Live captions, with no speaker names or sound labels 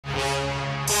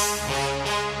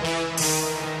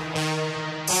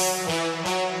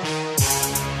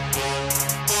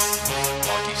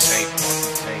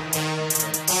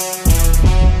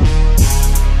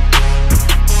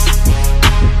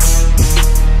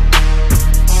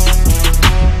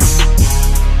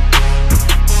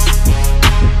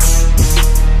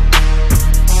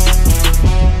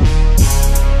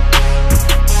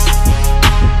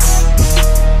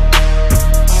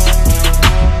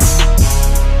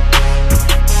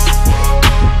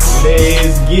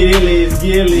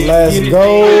Let's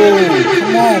go.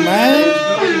 Come on,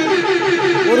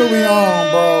 man. What are we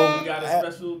on, bro? We got a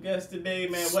special guest today,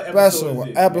 man. What episode is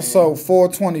this, episode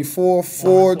 424,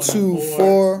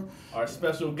 424. Our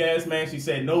special guest, man, she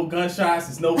said no gunshots.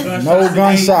 It's no gunshots. No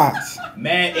gunshots.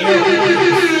 Mad air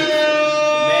horns.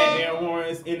 Mad air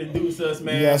horns. Introduce us,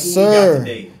 man. Yes, Who sir. we got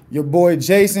today? Your boy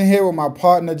Jason here with my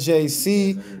partner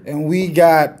JC, and we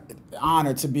got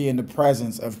honored to be in the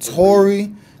presence of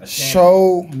Tori,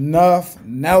 SHO NUFF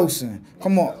Nelson.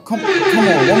 Come on, one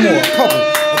more,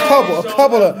 a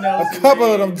couple of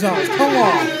them jumps. Come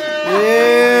on,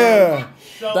 yeah.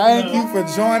 Thank you for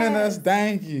joining us.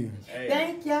 Thank you.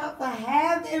 Thank y'all for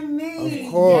having me.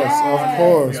 Of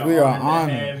course, we are honored.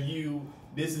 To have you.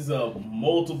 This is a a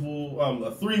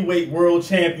 3-weight world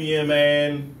champion,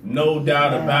 man. No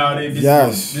doubt about it.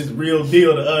 This is real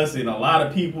deal to us and a lot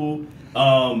of people.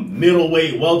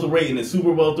 Middleweight, welterweight, and then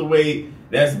super welterweight.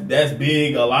 That's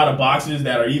big. A lot of boxers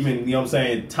that are even, you know what I'm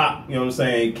saying, top, you know what I'm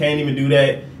saying, can't even do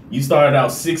that. You started out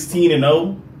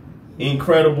 16-0.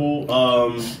 Incredible.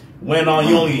 Went on,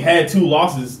 you only had 2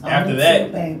 losses after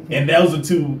that. And those are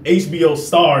 2 HBO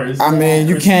stars. I mean,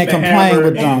 you can't complain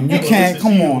with them. You can't,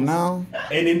 come on now.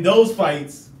 And in those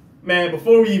fights, man,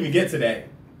 before we even get to that,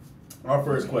 our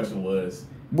first question was,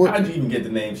 how'd you even get the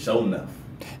name SHO NUFF?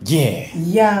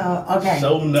 Yeah, okay.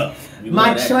 SHO NUFF.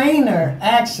 My trainer,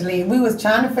 actually, we was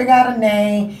trying to figure out a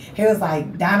name. He was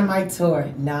like, Dynamite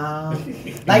Tori. No.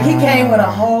 Like, he came with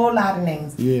a whole lot of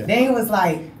names. Yeah. Then he was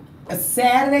like, a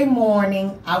Saturday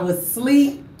morning, I was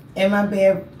asleep in my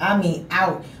bed,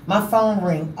 out. My phone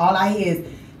ring. All I hear is,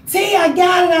 T, I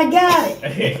got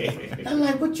it. I'm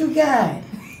like, what you got?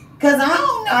 Because I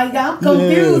don't know. I'm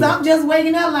confused. I'm just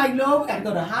waking up like, Lord, we got to go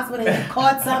to the hospital and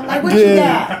caught something. Like, what you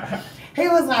got? He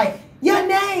was like, your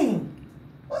name.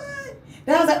 What?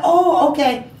 Then I was like, oh,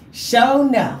 okay. SHO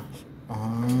NUFF.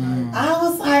 I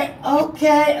was like,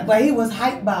 okay. But he was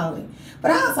hype balling.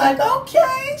 But I was like,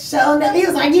 okay, SHO NUFF. He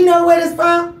was like, you know where it's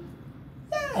from?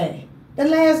 Hey, The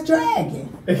Last Dragon.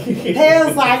 He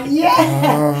was like,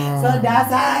 yeah. So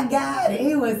that's how I got it.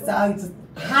 He was so just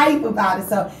hype about it.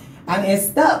 So, I mean, it's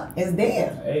stuck. It's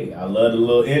there. Hey, I love the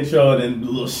little intro and the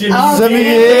little shit. Fights.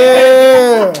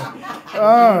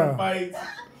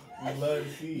 We love to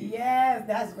see. Yes,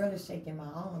 that's really shaking my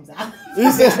arms out.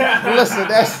 He said, listen,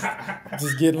 that's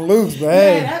just getting loose, but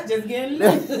hey. Yeah, that's just getting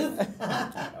loose.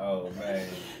 Oh, man.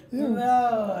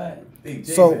 Lord.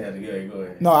 So, go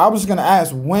ahead. No, I was going to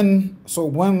ask, when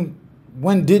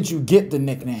did you get the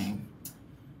nickname?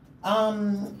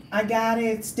 I got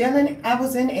it I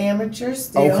was in amateur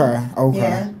still. Okay.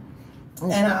 Yeah.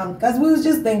 And because we was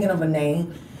just thinking of a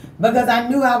name. Because I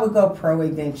knew I would go pro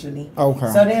eventually. Okay.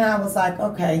 So then I was like,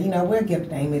 okay, we'll get a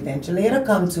name eventually. It'll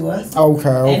come to us.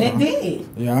 Okay. And it did.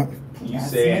 Yeah. You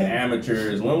said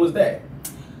amateurs. When was that?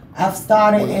 I've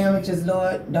started amateurs,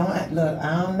 Lord. I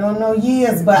don't know no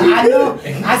years, but I know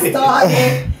I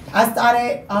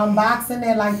started boxing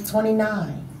at like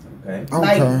 29. Okay.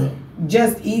 Like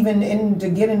just even to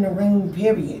get in the ring,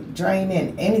 period,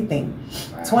 training, anything.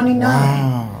 29.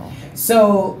 Wow.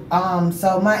 So,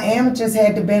 so my amateurs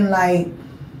had to been like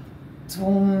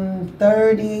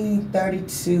 30,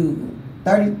 32,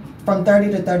 30, from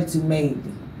 30 to 32 maybe.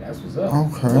 That's what's up.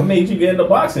 Okay. What made you get into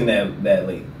boxing that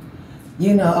late?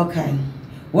 Okay.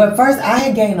 Well, first I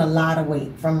had gained a lot of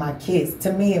weight from my kids.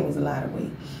 To me, it was a lot of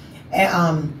weight.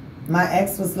 And my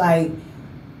ex was like,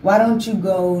 why don't you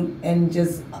go and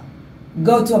just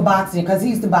go to a boxing, because he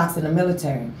used to box in the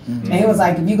military. And he was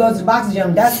like, if you go to the boxing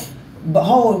gym, that's the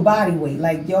whole body weight,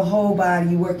 like your whole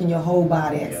body, you working your whole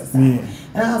body exercise.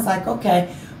 And I was like, okay.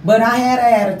 But I had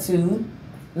an attitude,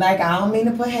 like I don't mean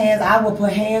to put hands, I will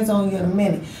put hands on you in a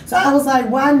minute. So I was like,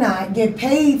 why not get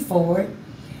paid for it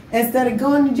instead of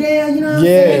going to jail, you know what I'm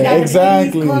saying? Yeah,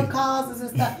 exactly. Court causes and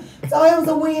stuff. So it was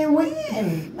a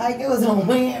win-win. Like it was a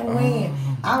win-win.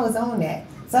 I was on that.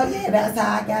 So yeah, that's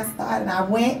how I got started. I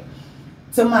went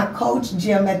to my coach,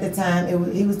 Jim, at the time.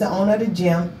 He was the owner of the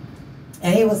gym.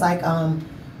 And he was like,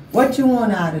 what you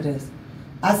want out of this?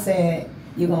 I said,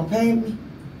 you gonna pay me?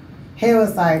 He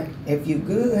was like, if you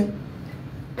good.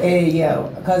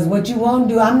 Because what you won't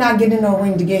do, I'm not getting in no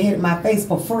ring to get hit in my face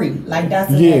for free. Like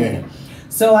that's a negative.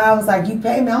 So I was like, you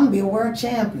pay me, I'm gonna be a world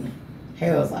champion.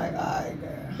 He was like, all right,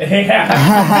 girl.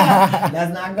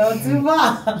 Let's not go too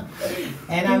far.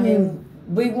 And I mean,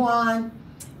 we won.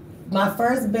 My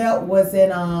first belt was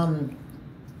in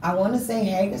I want to say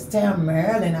Hagerstown,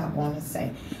 Maryland, I want to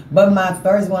say. But my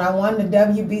first one, I won the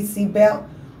WBC belt,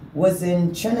 was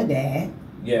in Trinidad,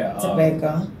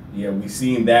 Tobago. Yeah, we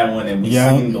seen that one, and we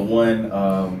seen the one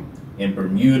in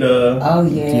Bermuda. Oh,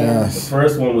 yeah. Yes. The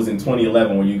first one was in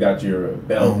 2011 when you got your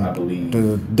belt, I believe.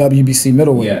 The WBC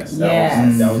middleweight. Yes,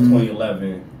 that was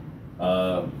 2011.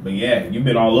 But yeah, you've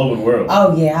been all over the world.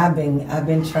 Oh yeah, I've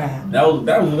been traveling. That was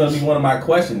gonna be one of my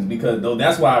questions, because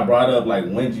that's why I brought up like,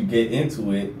 when did you get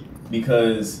into it?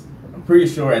 Because I'm pretty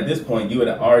sure at this point you had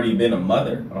already been a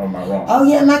mother, or am I wrong? Oh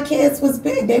yeah, my kids was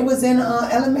big. They was in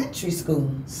elementary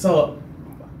school. So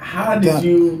how did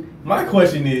you? My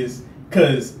question is,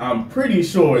 because I'm pretty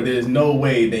sure there's no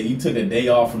way that you took a day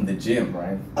off from the gym,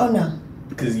 right? Oh no.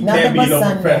 Because you can't be no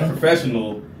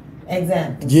professional.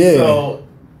 Exactly. Yeah. So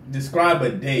describe a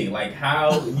day, like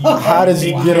how did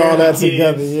you get all that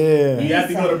together? Yeah. You have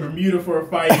to go to Bermuda for a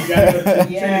fight. You got to go to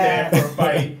Trinidad for a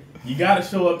fight. You got to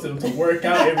show up to work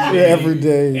out every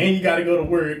day. And you got to go to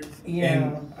work. Yeah.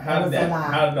 And how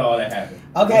did all that happen?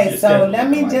 Okay, so let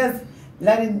me just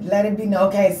let it be known.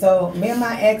 Okay, so me and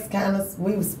my ex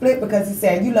we were split because he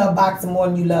said, you love boxing more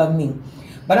than you love me.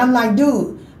 But I'm like,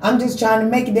 dude, I'm just trying to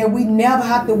make it that we never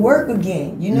have to work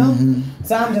again, you know?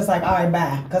 So I'm just like, all right,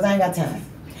 bye, because I ain't got time.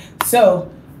 So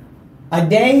a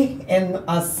day in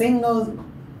a single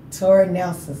Tori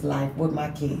Nelson's life with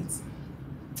my kids.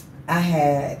 I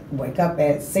had wake up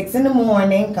at 6 in the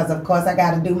morning, because of course I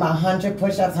got to do my 100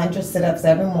 push-ups, 100 sit-ups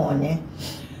every morning.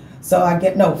 So 5.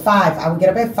 I would get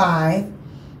up at 5,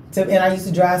 and I used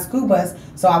to drive school bus.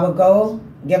 So I would go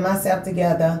get myself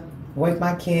together, wake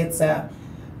my kids up.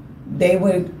 They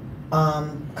would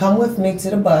come with me to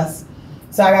the bus.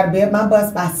 So I got to be at my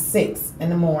bus by 6 in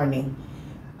the morning.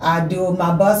 I do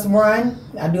my bus run.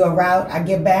 I do a route. I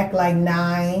get back like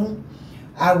 9.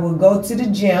 I will go to the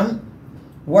gym,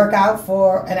 work out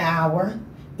for an hour,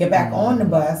 get back on the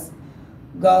bus,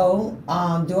 go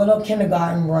do a little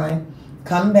kindergarten run,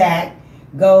 come back,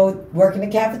 go work in the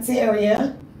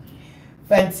cafeteria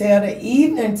until the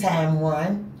evening time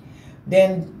run,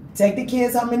 then take the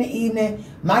kids home in the evening.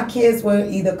 My kids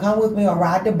will either come with me or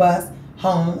ride the bus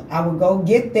home. I would go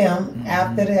get them.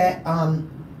 After that,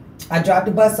 I drop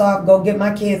the bus off, go get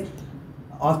my kids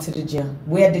off to the gym.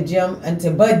 We had the gym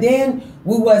but then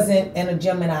we wasn't in a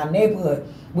gym in our neighborhood.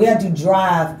 We had to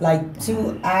drive like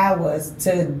 2 hours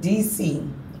to DC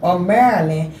or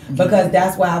Maryland, because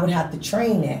that's where I would have to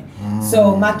train at.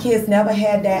 So my kids never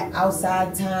had that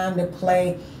outside time to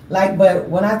play. But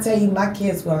when I tell you, my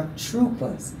kids were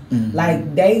troopers.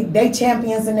 Like they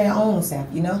champions in their own self,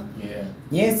 you know? Yeah.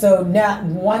 Yeah, so not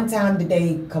one time did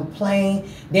they complain.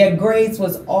 Their grades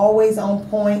was always on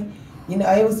point. You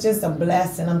know, it was just a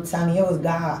blessing. I'm telling you, it was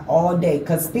God all day.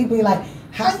 Because people be like,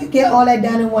 how you get all that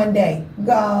done in one day?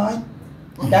 God.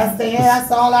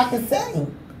 That's all I can say.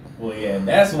 Well, yeah,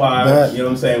 that's why, you know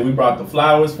what I'm saying, we brought the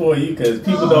flowers for you, because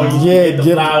people don't usually get the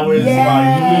flowers while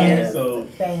you're here. So,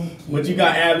 thank you. But you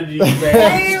got allergies,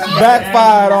 man.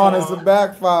 Backfired on us,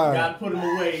 backfired. You got to put them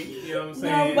away, you know what I'm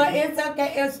saying? No, but it's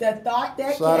okay. It's the thought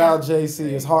that Shout out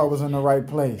JC. His heart was in the right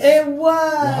place. It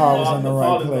was. Your heart was in the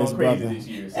right place, brother. This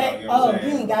year, so, you know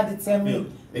you ain't got to tell me.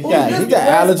 He got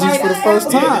allergies for the first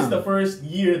time. This is the first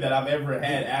year that I've ever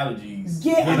had allergies.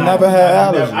 Yeah, never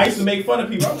had allergies. I used to make fun of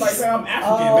people. I was like, man, I'm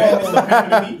African, man. This stuff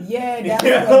happened to me. Yeah,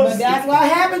 that's what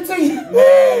happened to you.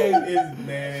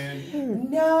 Man.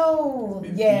 No.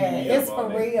 It's for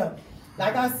real.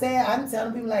 Like I said, I'm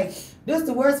telling people, like, this is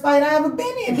the worst fight I ever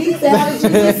been in. These allergies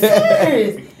are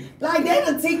serious. Like, they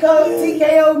done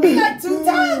TKO'd me like 2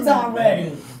 times already.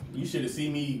 Man, you should have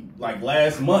seen me like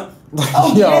last month.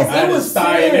 Oh, yes, it was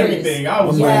serious. And everything. I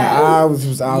was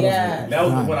out. That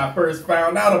was when I first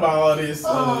found out about all this.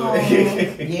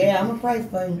 Yeah, I'm gonna pray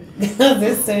for you.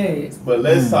 It's serious. But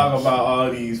let's talk about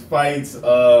all these fights.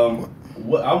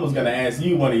 I was gonna ask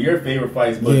you one of your favorite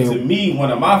fights, but to me,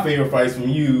 one of my favorite fights from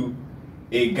you,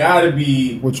 it gotta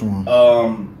be which one?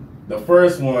 The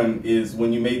first one is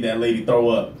when you made that lady throw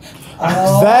up.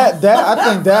 That I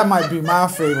think that might be my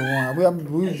favorite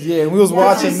one. We was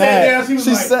watching that. She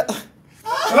said,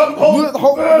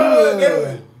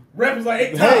 Rep was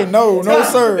like, hey, no,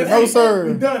 sir.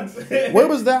 We're done. Where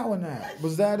was that one at?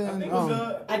 Was that in?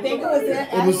 I think it was in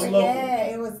Africa. Yeah,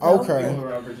 it was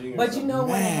okay. But you know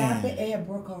what happened?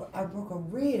 I broke her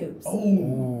ribs.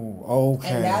 Oh,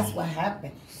 okay. And that's what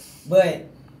happened. But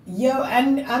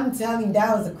I'm telling you,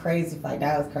 that was a crazy fight.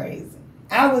 That was crazy.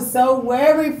 I was so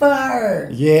worried for her.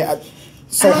 Yeah.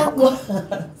 So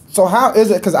how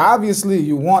is it? Because obviously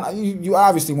you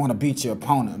obviously want to beat your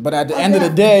opponent, but at the end of the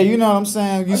day, you know what I'm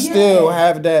saying. You still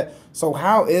have that. So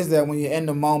how is that when you're in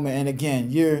the moment? And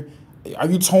again, are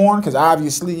you torn? Because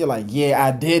obviously you're like, yeah,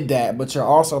 I did that, but you're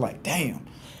also like, damn,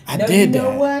 I did that. You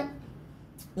know what?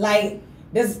 Like,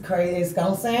 this is crazy. It's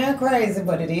gonna sound crazy,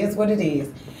 but it is what it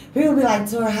is. People be like,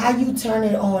 Tori, how you turn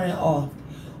it on and off?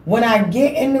 when I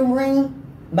get in the ring,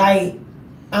 like,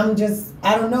 I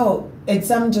don't know, it's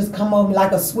something just come over me,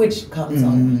 like a switch comes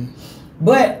on.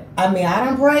 But, I mean, I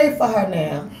done prayed for her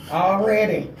now,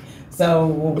 already.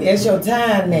 So, it's your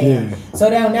time now. Yeah. So,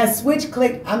 then when that switch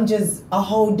click, I'm just a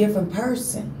whole different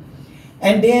person.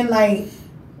 And then, like,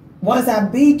 once I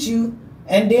beat you,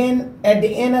 and then at the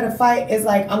end of the fight, it's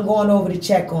like I'm going over to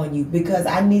check on you because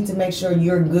I need to make sure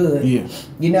you're good. Yeah.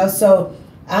 You know, so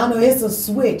I don't know, it's a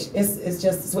switch. It's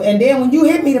just a switch. And then when you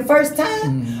hit me the first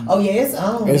time, oh yeah, it's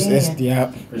on. For sure.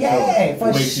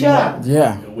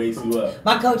 Yeah. It wakes you up.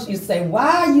 My coach used to say,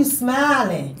 "Why are you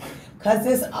smiling? Cause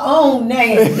it's on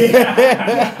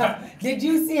now." Did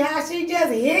you see how she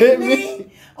just hit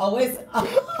me? Oh, it's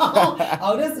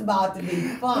oh, this is about to be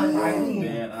fun right here.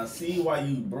 Man, I see why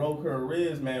you broke her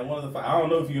ribs, man. One of the I don't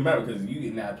know if you remember because you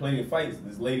and I plenty of fights.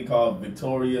 This lady called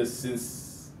Victoria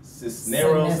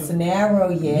Cisneros, yeah.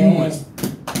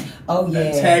 You was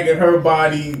tagging her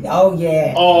body. Oh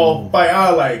yeah. All fight.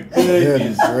 I was like,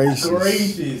 goodness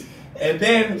gracious. And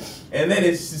then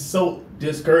it's just so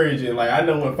discouraging. Like I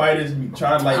know when fighters be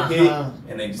trying to like hit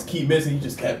and they just keep missing, you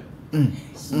just kept. I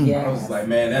was like,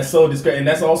 man, that's so discouraging. And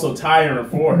that's also tiring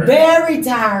for her. Very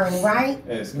tiring, right?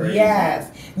 That's crazy.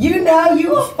 Yes. You know,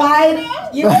 you a fighter.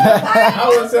 You a fighter.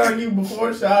 I was telling you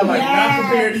before, Sean, like, not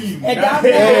compared to you. It don't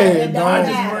matter. I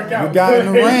just work out. You got in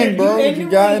the ring, bro. You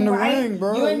got in the ring,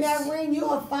 bro. You in that ring, you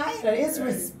a fighter. It's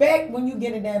respect when you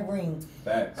get in that ring.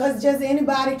 Because just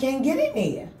anybody can get in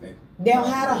there. They don't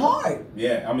have a heart.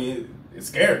 Yeah, I mean, it's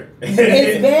scary.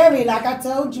 It's very, like I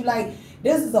told you, like,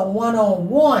 this is a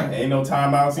one-on-one. Ain't no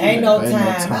timeouts. Ain't no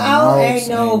timeout. Ain't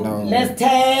no let's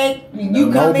tag.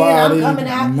 You come in, I'm coming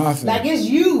out. Nothing. Like it's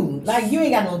you. Like you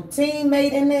ain't got no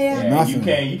teammate in there. Yeah, nothing. You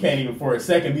can't even for a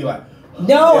second be like.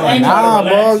 No, ain't nah,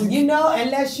 bro. You know,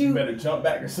 unless you better jump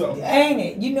back or something. Ain't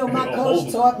it? You know, my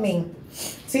coach taught me.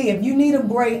 See, if you need a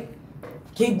break,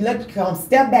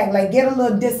 step back, like get a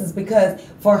little distance because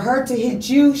for her to hit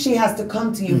you, she has to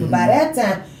come to you. But by that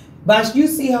time. But you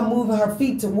see her moving her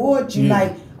feet towards you,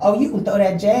 like, oh, you can throw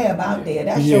that jab out there.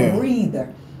 That's your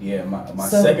breather. Yeah, my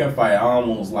second fight, I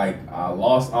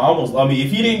lost. I mean,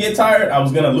 if he didn't get tired, I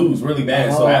was going to lose really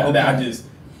bad. So after that, I just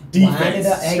defense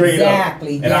straight up.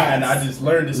 And I just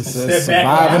learned to step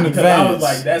back because I was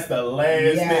like, that's the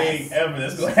last thing ever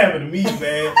that's going to happen to me,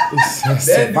 man.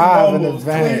 Survive in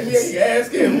advance.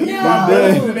 Ask him. My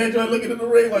brother was in that joint looking at the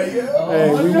ring like, we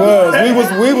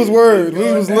was worried.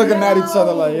 We was looking at each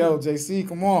other like, yo, JC,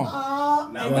 come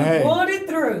on. And he pulled it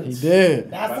through. He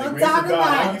did. That's what I'm talking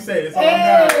about. Like you said, it's all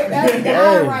God. That's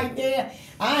God right there.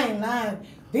 I ain't lying.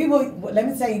 People, let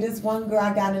me tell you, this one girl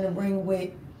I got in the ring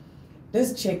with,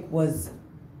 this chick was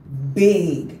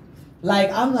big.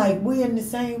 Like, I'm like, we in the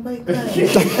same weight class.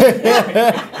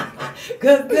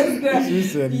 Because this girl, she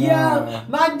said, nah.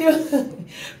 my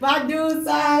dude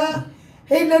saw her.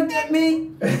 He looked at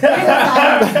me.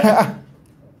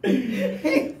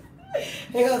 He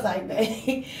was like,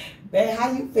 babe,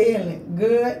 how you feeling?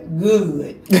 Good?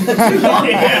 Good.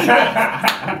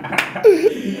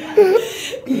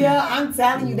 Yeah, I'm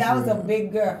telling you, that was a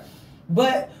big girl.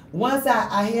 But once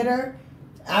I hit her,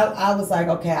 I was like,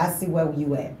 okay, I see where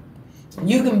you at.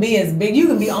 You can be as big. You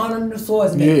can be on the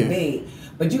swords big.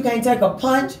 But you can't take a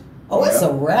punch. Oh, it's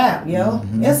a wrap, yo.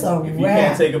 It's a wrap. If you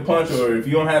can't take a punch or if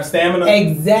you don't have stamina.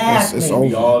 Exactly. It's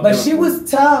over. But she was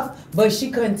tough, but she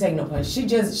couldn't take no punch. She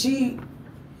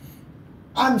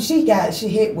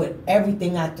hit with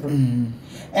everything I threw.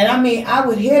 And I mean, I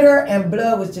would hit her and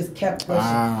blood was just kept pushing.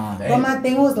 But my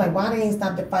thing was like, why they ain't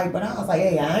stop the fight? But I was like,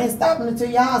 hey, I ain't stopping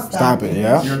until y'all stop it.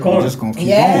 Yeah. You're just gonna keep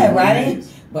going. Right?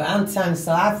 But I'm telling you,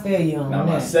 so I feel you on that.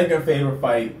 My second favorite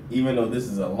fight, even though this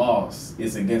is a loss,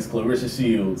 is against Claressa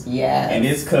Shields. Yeah. And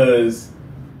it's because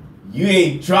you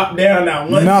ain't dropped down that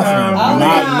one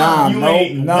time. You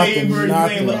ain't wavered. You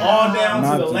ain't looked all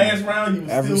down to the last round. You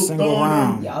was still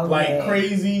throwing like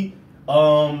crazy.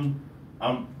 I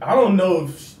don't know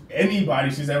if anybody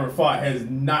she's ever fought has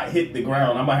not hit the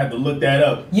ground. I might have to look that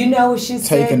up. You know what she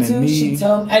said too? She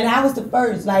told me, and I was the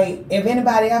first. Like, if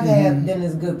anybody else had, then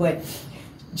it's good. But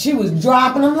she was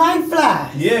dropping them like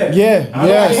flies. Yeah.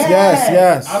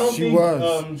 Yes. I don't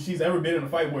think she's ever been in a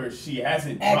fight where she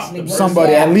hasn't dropped the person.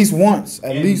 Somebody at least once.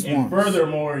 And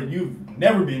furthermore, you've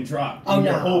never been dropped in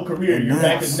your whole career. Your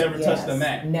back has never touched the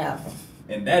mat. Never.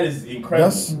 And that is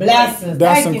incredible. Blessings.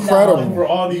 That's incredible. For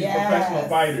all these professional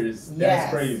fighters, that's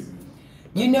crazy.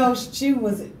 You know, she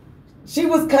was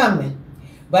coming.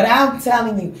 But I'm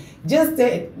telling you,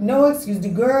 no excuse, the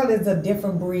girl is a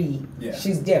different breed. Yeah.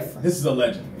 She's different. This is a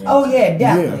legend. Oh, yeah,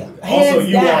 definitely. Yeah. Also,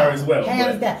 you are as well.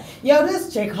 Hands down. Yo,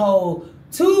 this chick hold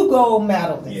 2 gold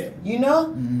medals. Yeah. You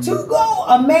know? 2 gold.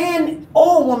 A man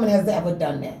or a woman has ever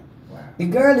done that. Wow. The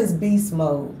girl is beast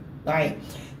mode. Right?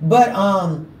 But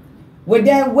with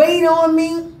that weight on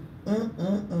me,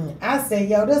 I said,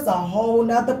 yo, this a whole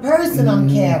nother person I'm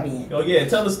carrying. Oh yeah,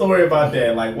 tell the story about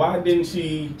that. Like, why didn't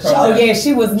she come Oh down? yeah,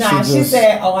 she was not. She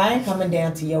said, oh, I ain't coming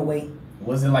down to your weight.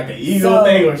 Was it like an ego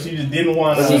thing, or she just didn't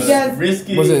want to risk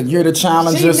it? Was it you're the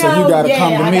challenger, so you got to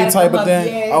come to me type of thing?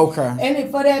 Yeah. Okay. And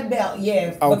then for that belt,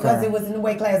 because it was in the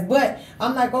weight class. But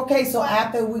I'm like, okay, so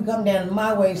after we come down to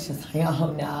my weight, she's like,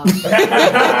 oh no.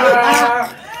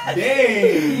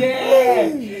 Dang. Yeah.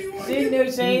 She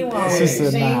knew she ain't want it. She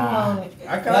ain't want it.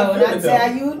 I But when I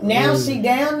tell you, now she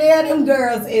down there, them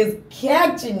girls is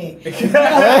catching it.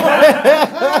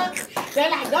 They're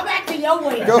like, go back to your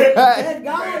way. Go back.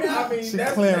 I mean, She's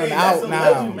that's clearing out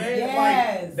now. Legend, man.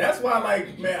 Yes. Like, that's why,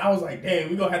 like, man, I was like, damn,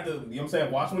 we gonna have to, you know what I'm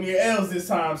saying, watch one of your L's this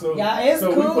time. So, it's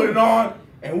cool. We put it on,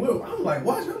 and I'm like,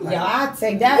 watch. I'm like, yo, I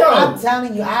take that. I'm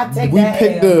telling you, I take we that.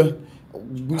 Picked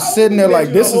we sitting there like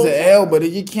this is an L, but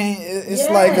you can't. It's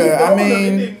like I mean,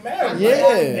 it didn't matter. yeah.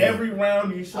 Every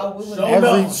round you showed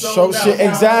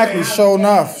exactly. SHO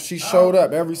NUFF. She showed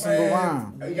up every single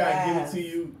round. You gotta give it to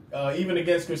you. Even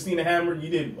against Christina Hammer, you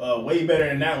did way better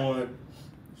than that one.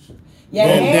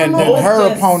 Than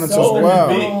her opponents as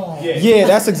well. Yeah,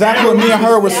 that's exactly what me and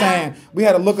her were saying. We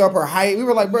had to look up her height. We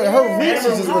were like, bro, her reach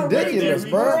is just ridiculous,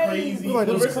 bro. Crazy. We were like,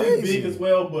 it was crazy. Big as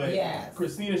well, but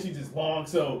Christina, she's just long,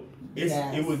 so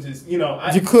it was just, you know,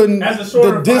 you couldn't, as a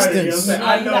shorter the distance.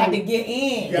 Fighter, you got to get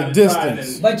in. The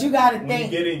distance. But you got to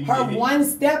think, her 1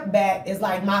 step back is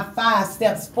like my 5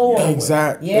 steps forward.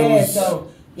 Exactly. Yeah, so,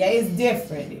 it's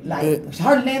different. Like,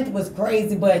 her length was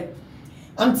crazy, but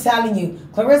I'm telling you,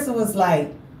 Claressa was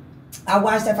like, I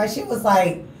watched that fight, she was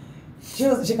like, she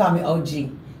called me OG.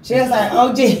 She was like,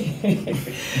 OG.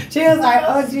 She was like,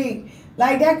 OG.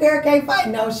 Like, that girl can't fight.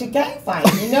 No, she can't fight,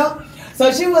 you know?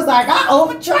 So she was like, I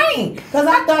overtrained. Because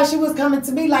I thought she was coming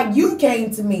to me like you came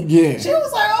to me. Yeah. She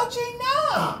was like, OG,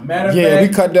 no. Matter of fact,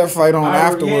 we cut that fight on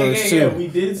afterwards, too. Yeah, we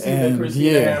did see the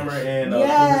Christina Hammer and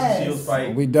Claressa Shields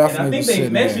fight. We definitely and I think they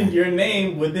mentioned your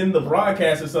name within the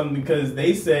broadcast or something because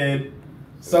they said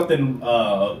something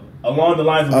along the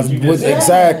lines of what you just said.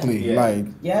 Exactly. Yeah. Like.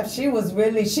 Yeah, she was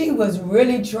really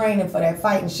training for that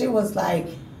fight. And she was like,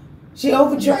 she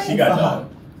overtrained she got for done. her.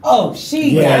 Oh,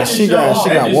 she got walked. She got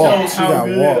walked.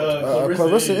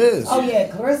 Claressa is. Oh yeah,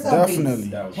 Claressa definitely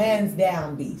beast. Hands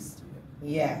down beast.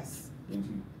 Yes.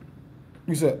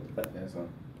 You said?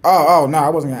 Oh no, I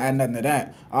wasn't gonna add nothing to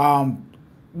that.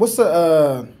 What's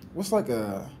like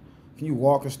a? Can you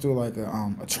walk us through like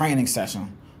a training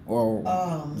session or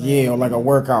or like a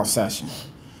workout session?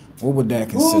 What would that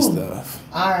consist of?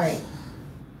 All right.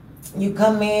 You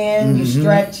come in, you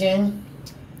stretching,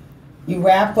 you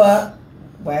wrap up.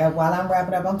 Well, while I'm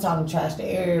wrapping up, I'm talking trash to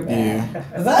everybody. Yeah.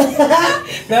 So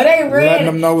they ready. Letting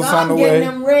them know so I'm getting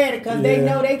them ready because they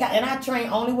know they got, and I train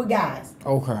only with guys.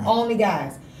 Okay. Only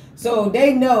guys. So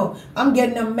they know I'm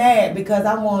getting them mad because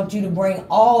I want you to bring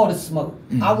all the smoke.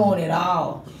 I want it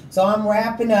all. So I'm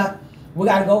wrapping up. We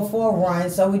got to go for a run.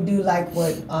 So we do like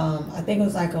what, I think it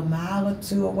was like a mile or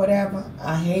 2 or whatever.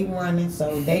 I hate running.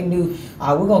 So they knew,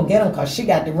 we're going to get them because she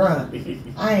got to run.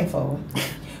 I ain't for it.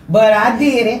 But I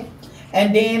did it.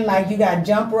 And then, like, you got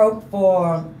jump rope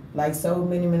for, like, so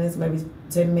many minutes, maybe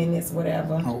 10 minutes,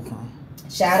 whatever. Okay.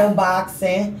 Shadow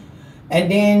boxing. And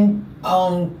then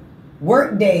on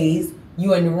work days,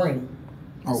 you in the ring.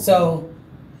 Okay. So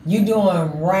you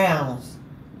doing rounds,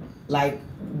 like,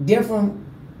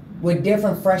 with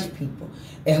different fresh people.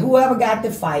 And whoever got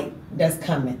the fight, that's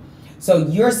coming. So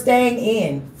you're staying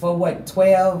in for,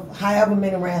 12, however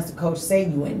many rounds the coach say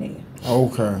you in there.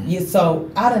 Okay. So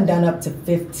I done up to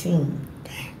 15.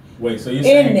 Wait, so you're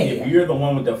saying if you're the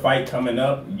one with the fight coming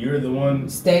up, you're the one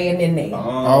staying in there.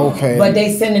 Okay. But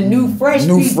they send a new fresh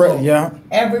people yeah.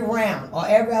 every round or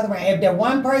every other round. If that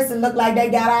one person look like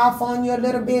they got off on you a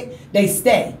little bit, they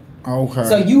stay. Okay.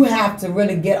 So you have to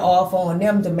really get off on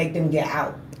them to make them get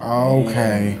out.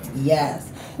 Okay.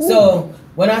 Yes. Ooh. So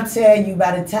when I tell you,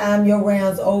 by the time your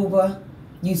round's over,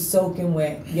 you soaking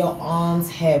wet, your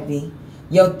arms heavy,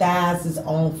 your thighs is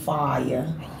on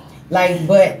fire, like,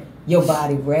 but your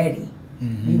body ready.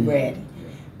 You ready.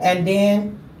 And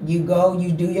then you go,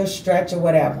 you do your stretch or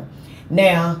whatever.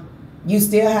 Now, you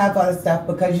still have other stuff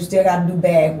because you still got to do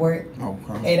bag work.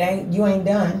 Okay. You ain't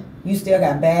done. You still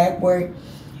got bag work.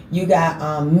 You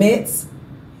got mitts.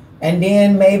 And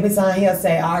then maybe some here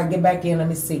say, all right, get back in, let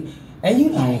me see. And you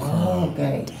like,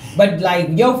 okay. But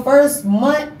like your first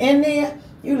month in there,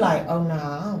 You like, oh no,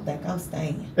 I don't think I'm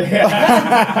staying.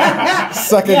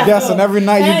 Second guessing every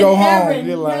night you go home.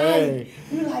 You're like, hey.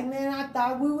 You like, man, I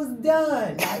thought we was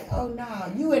done. Like, oh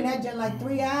no, you in that gym like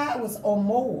 3 hours or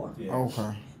more. Yeah.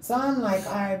 Okay. So I'm like,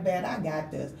 all right, bet I got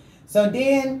this. So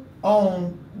then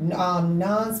on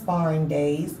non-sparring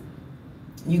days,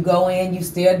 you go in, you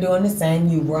still doing the same.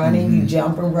 You running, you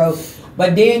jumping rope,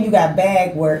 but then you got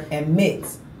bag work and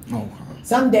mitts. Okay.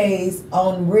 Some days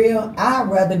on real, I'd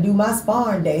rather do my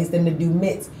sparring days than to do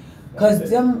mitts,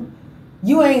 cause them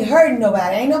you ain't hurting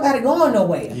nobody. Ain't nobody going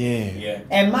nowhere. Yeah.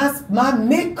 And my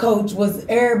mitt coach was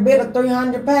every bit of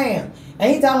 300 pounds,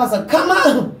 and he told us, "Come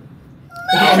on."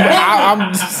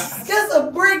 I'm just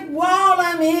a brick wall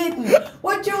I'm hitting.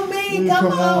 What you mean? Come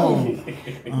on.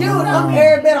 Dude, I'm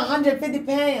every bit 150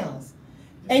 pounds.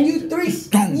 And you three,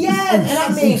 yes. And I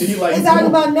mean, it's talking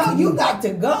about, no, you got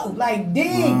to go. Like,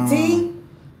 dig, T.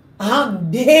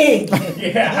 I'm digging.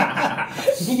 Yeah.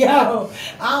 Yo,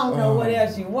 I don't know what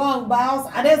else you want, boss.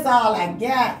 That's all I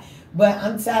got. But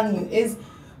I'm telling you,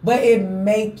 but it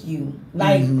make you.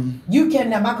 Like, you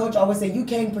cannot, my coach always said, you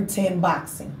can't pretend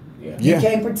boxing. Yeah. You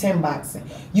can't pretend boxing.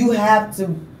 You have to,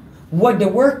 what the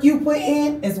work you put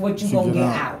in is what you gonna get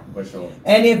out. For sure.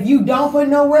 And if you don't put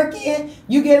no work in,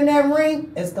 you get in that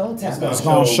ring, it's gonna tell. It's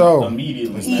gonna show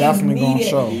immediately. It's definitely gonna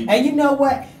show. And you know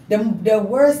what? The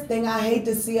worst thing, I hate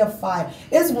to see a fight.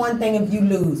 It's one thing if you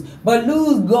lose, but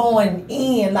lose going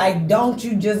in. Like, don't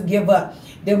you just give up.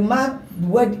 I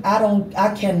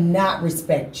cannot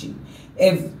respect you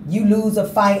if you lose a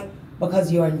fight because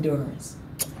of your endurance.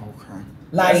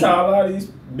 Like, that's how a lot of these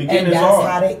beginners and that's are.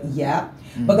 how they,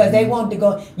 because they want to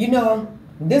go. You know,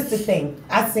 this is the thing.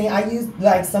 I used,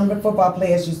 like, some of the football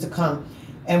players used to come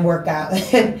and work out.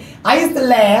 I used to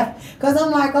laugh because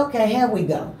I'm like, okay, here we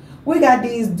go. We got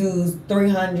these dudes,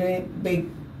 300, big,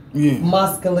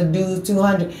 muscular dudes,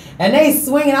 200, and they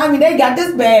swinging. I mean, they got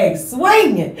this bag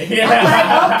swinging. Yeah. I'm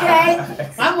like,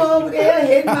 okay, I'm over there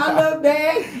hitting my little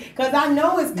bag because I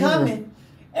know it's coming.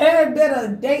 Every bit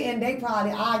of they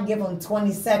probably, I'll give them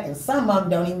 20 seconds. Some of them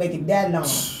don't even make it that long.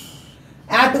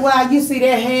 After a while, you see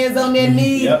their hands on their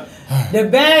knees, the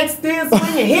bag still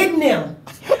swinging, hitting them.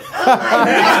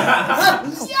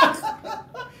 I'm like,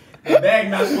 the bag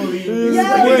not supposed to be swinging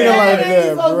like that,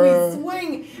 supposed to be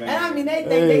swinging. Man. And I mean, they think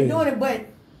they're doing it, but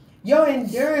your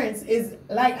endurance is,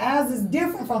 like, ours is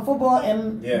different from football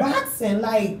and boxing.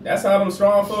 Like, that's how them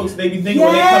strong folks, they be thinking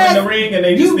when they come in the ring and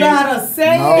they just gotta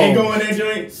say they go in their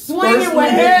joint swinging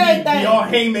with everything. They all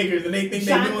haymakers and they think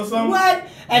they doing something. What?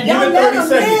 And don't let them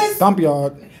miss. Thump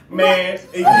yard. Man,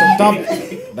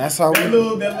 that's how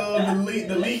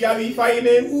the league I be fighting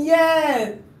in.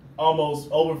 Yes. Almost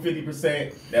over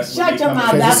 50%. That's Shut your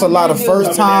mouth. There's a lot of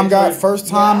first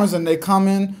timers, and they come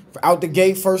in out the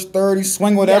gate, first 30,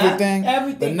 swing with everything.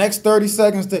 The next 30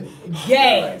 seconds,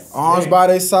 arms by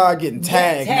their side, getting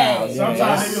tagged now.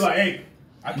 Sometimes they be like, hey,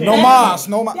 I can't. No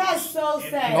mas. That's so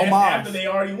sad. No mas. After they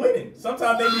already winning.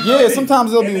 Sometimes they be winning.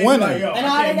 Sometimes they'll be winning. Like, and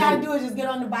all they gotta do is just get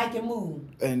on the bike and move.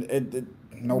 And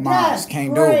no mas.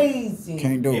 Can't do it.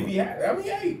 Can't do it. I mean,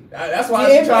 hey, that's why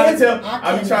I be trying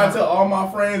to tell all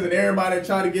my friends and everybody that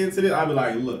try to get into this. I be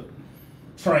like, look,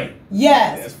 train.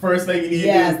 Yes. That's the first thing you need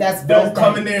to do. That's don't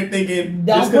come in there thinking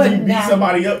just because you beat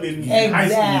somebody up in high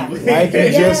school. Like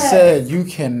you just said, you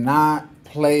cannot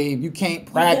play. You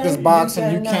can't practice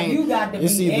boxing. You can't. You got to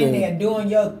be in there doing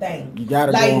your thing. You got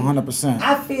to go 100%.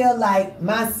 I feel like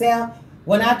myself,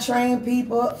 when I train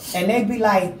people and they be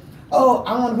like, oh,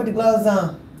 I want to put the gloves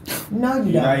on. No, you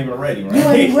don't. You're not even ready, right? You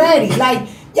ain't ready. Like,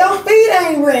 your feet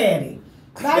ain't ready.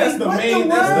 Like, that's the one thing. You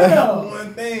know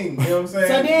what I'm saying?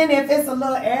 So then if it's a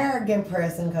little arrogant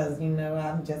person, because, you know,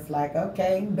 I'm just like,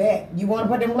 okay, bet. You want to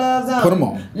put them gloves on? Put them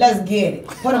on. Let's get it.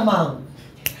 Put them on.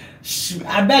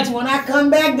 I bet you when I come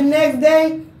back the next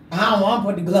day, I don't want to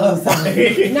put the gloves on.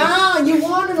 Nah, you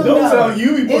wanted them. Don't tell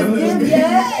you be putting them.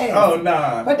 Yes. Oh,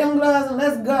 nah. Put them gloves on.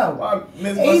 Let's go.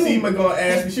 Miss Basima gonna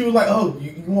ask me. She was like, "Oh,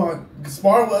 you want to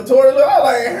spar with Tori?" I was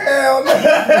like, "Hell no."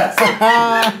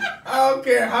 I don't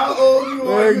care how old you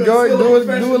are. Do a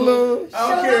little. I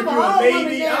don't care if you're a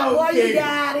baby. I don't care. You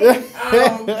got it. I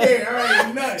don't care. I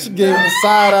ain't nothing. She gave him the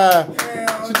side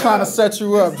eye. She trying to set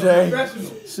you up, Jay.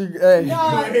 Professional. She, hey.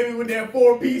 No. Hit me with that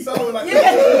 4-piece. I was like,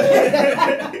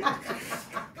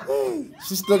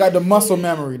 she still got the muscle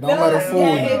memory. Don't let her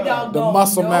fool you. The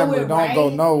muscle memory don't go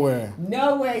nowhere.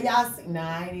 Nowhere, y'all see.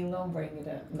 Nah, I ain't even gonna bring it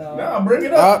up. No, bring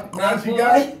it up. Now she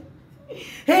got it.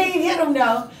 He ain't hit him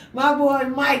though. My boy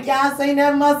Mike, y'all seen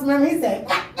that muscle memory? He said,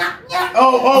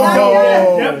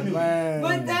 oh, man.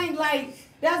 But things like,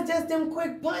 that's just them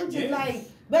quick punches. Like,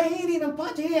 But he didn't even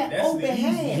punch. He had open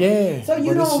hands. Yeah. So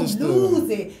you don't lose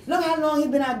it. Look how long he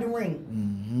been out the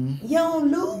ring. You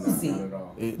don't lose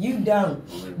it. You don't.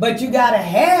 But you gotta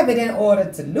have it in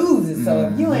order to lose it. So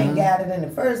if you ain't got it in the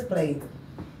first place,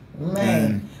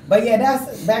 man. But yeah,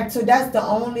 that's the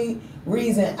only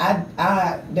reason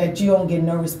that you don't get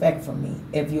no respect from me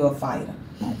if you're a fighter.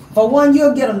 For one,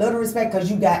 you'll get a little respect because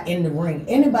you got in the ring.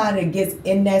 Anybody that gets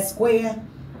in that square,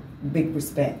 big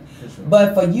respect. Sure.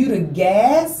 But for you to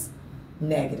gas,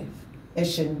 negative. It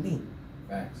shouldn't be.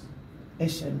 Facts. It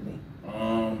shouldn't be.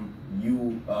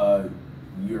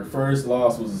 Your first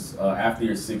loss was after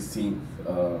your 16th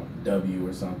W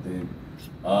or something.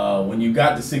 When you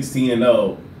got to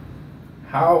 16-0,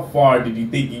 how far did you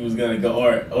think you was gonna go,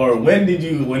 or when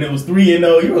it was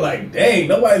 3-0, you were like, dang,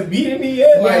 nobody's beating me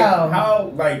yet? Like,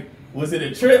 how, like, was it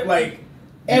a trip? Like,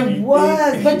 it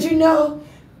was, but you know,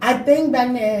 I think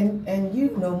back then, and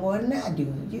you know more than I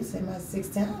do. You said my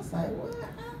 16, I was like, what?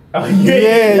 Oh,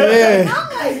 yeah. I'm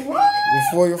like, what?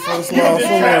 Before your first loss, she was just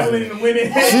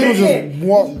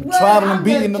traveling,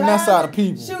 beating the mess out of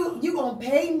people. Shoot, you gonna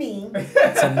pay me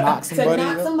to knock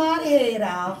somebody's head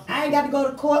off. I ain't got to go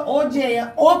to court or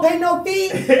jail or pay no fee.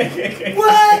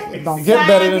 What? Don't get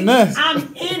better than this.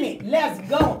 I'm in it. Let's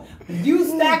go. You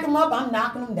stack them up, I'm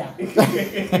knocking them down.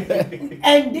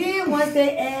 And then once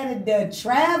they added the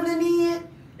traveling in,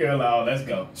 girl, let's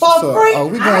go. For free.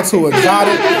 We going to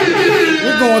exotic.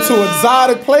 We're going to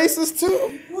exotic places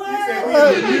too.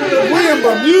 What? We in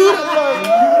Bermuda.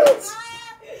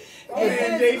 Oh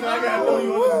man, Jason, I gotta throw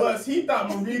you on the bus. He thought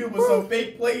Bermuda was some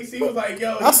fake place. He was like,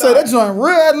 yo. I said that joint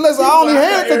red. Listen, I only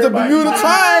had because the Bermuda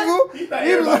Triangle. He thought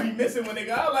everybody be missing when they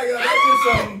got. I was like, yo,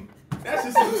 that's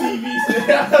just some TV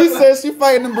shit. He said she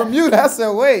fighting in Bermuda. I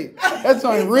said, wait, that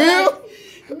joint real? No.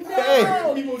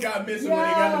 Hey, people got missing when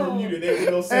they got to Bermuda. They would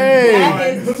go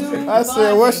send I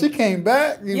said, well, she came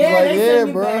back. He was like,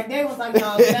 they bro. Back. They was like,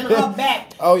 no, send her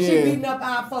back. Oh, yeah. She beating up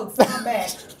our folks. Send her back.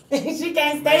 She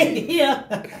can't stay here.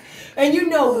 And you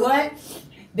know what?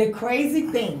 The crazy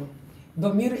thing,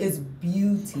 Bermuda is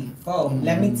beautiful.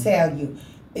 Let me tell you.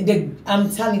 I'm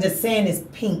telling you, the sand is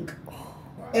pink.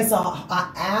 It's a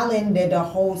island that the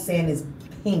whole sand is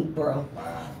pink, bro.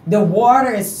 The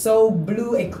water is so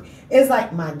blue. It's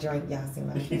like my drink, y'all see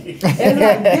my drink. It's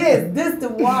like this the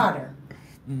water.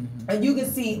 And you can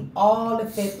see all the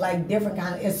fish, like different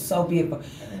kind of, it's so beautiful.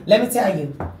 Let me tell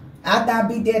you, after I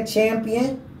beat that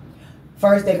champion,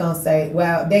 first they're gonna say,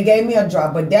 well, they gave me a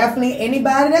draw, but definitely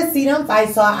anybody that see them fight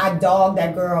saw I dogged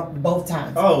that girl both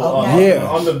times. Oh, okay?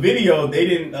 On the video, they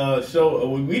didn't show,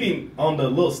 we didn't, on the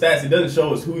little stats, it doesn't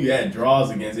show us who you had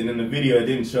draws against, and in the video, it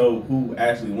didn't show who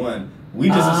actually won. We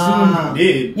just assumed you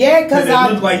did. Yeah, because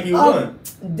it looked like you won.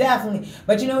 Definitely.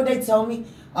 But you know what they told me?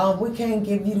 We can't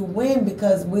give you the win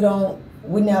because we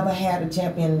never had a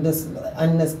champion in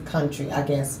this country, I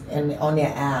guess, on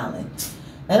their island.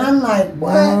 And I'm like,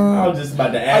 what? I was just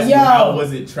about to ask you, how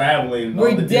was it traveling?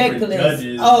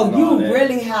 Ridiculous. All the different judges you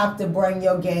really have to bring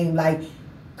your game, like,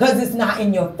 because it's not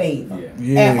in your favor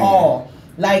at all.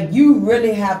 Like, you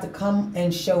really have to come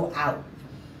and show out.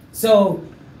 So,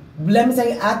 let me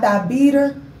say, after I beat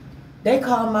her, they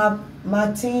called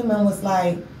my team and was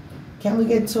like, can we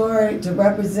get Tori to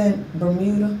represent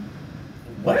Bermuda?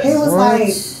 What? He was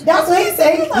like, that's what he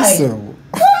said. He's like,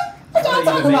 what y'all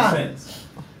talking about? Sense.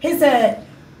 He said,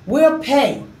 we'll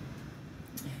pay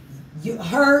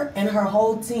her and her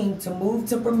whole team to move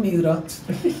to Bermuda.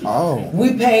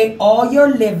 We paid all your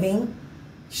living.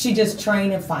 She just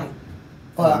train and fight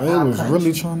for our country. They was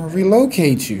really trying to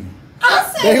relocate you.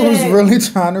 I said they was really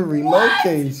trying to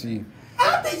relocate you.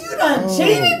 After you done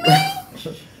cheated me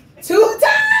 2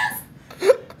 times?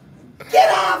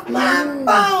 Get off my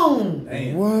phone.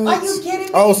 What? Are you kidding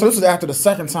me? Oh, so this is after the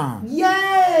second time.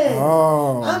 Yes.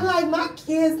 Oh. I'm like, my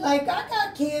kids, like, I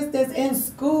got kids that's in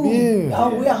school. Yeah.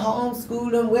 Oh, we're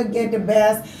homeschooling. We'll get the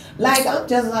best. Like, I'm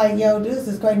just like, yo, this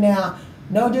is great. Now,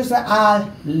 no disrespect, I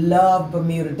love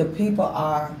Bermuda. The people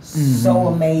are so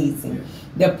amazing.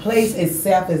 The place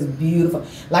itself is beautiful.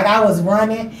 Like, I was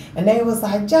running, and they was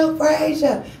like, Joe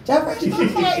Frazier. I'm like,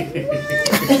 what?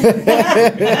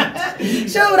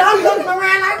 Shoot, I'm looking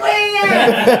around like,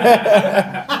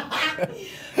 where?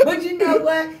 But you know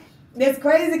what? It's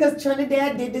crazy because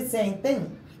Trinidad did the same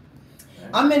thing.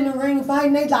 I'm in the ring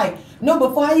fighting. They like, no,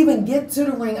 before I even get to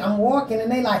the ring, I'm walking,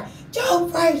 and they like, Joe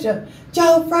Frazier.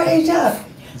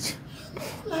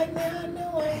 Like, man, I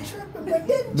know I ain't tripping, but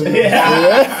didn't you?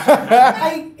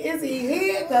 Like, is he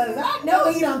here? Because I know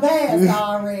he done passed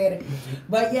already.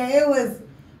 But yeah, it was,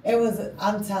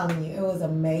 I'm telling you, it was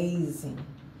amazing.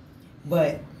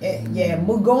 But yeah,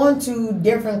 we're going to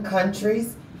different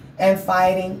countries and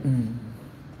fighting.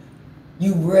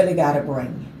 you really got to bring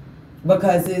it.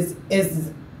 Because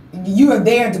you are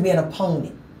there to be an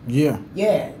opponent. Yeah.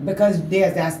 Yeah, because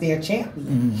that's their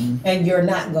champion. And you're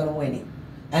not going to win it.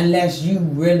 Unless you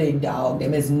really dog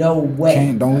them. There's no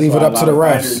way. Don't leave it up to the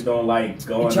refs. Don't like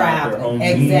going traveling. Their own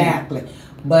exactly.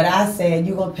 But I said,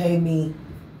 you're going to pay me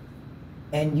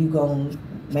and you're going to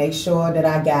make sure that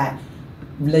I got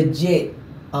legit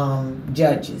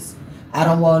judges. I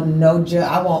don't want no judge.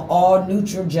 I want all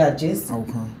neutral judges.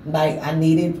 Okay. Like, I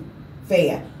needed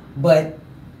fair. But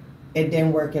it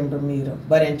didn't work in Bermuda.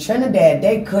 But in Trinidad,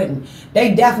 they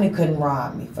definitely couldn't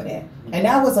rob me for that. And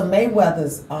that was a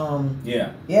Mayweather's,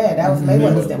 yeah, that was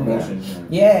Mayweather's promotion.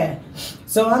 Yeah.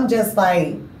 So I'm just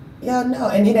like, yo, no.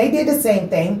 And they did the same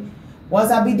thing.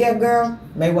 Once I beat that girl,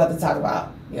 Mayweather talk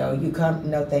about, yo, you come,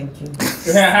 no thank you.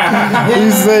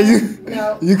 You say you,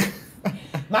 no.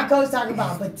 My coach talking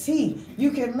about, but T,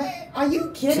 you can, man, are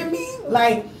you kidding me?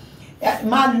 Like,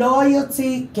 my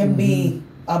loyalty can be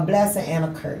a blessing and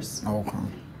a curse. Okay.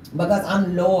 Because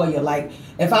I'm loyal. Like,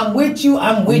 if I'm with you,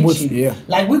 I'm with you. Yeah.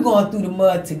 Like, we're going through the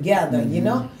mud together, you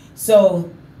know? So,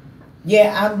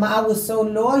 yeah, I was so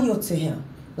loyal to him.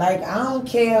 Like, I don't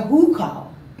care who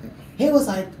called. He was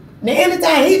like, now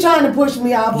anytime he trying to push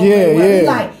me off, he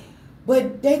like,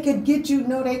 but they could get you,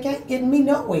 no, they can't get me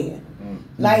nowhere.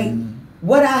 Like,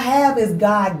 what I have is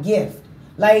God's gift.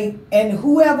 Like, and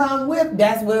whoever I'm with,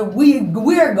 that's where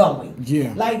we're going.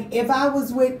 Yeah. Like, if I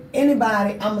was with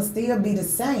anybody, I'ma still be the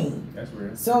same. That's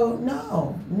real. So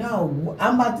no,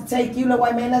 I'm about to take you, little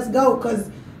white man. Let's go,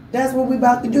 cause that's what we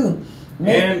about to do.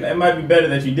 And it might be better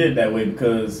that you did it that way,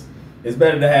 because it's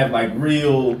better to have like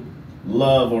real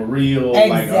love or real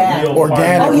like a real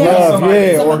organic love,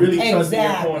 really trust in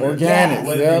your corner. Organic, you know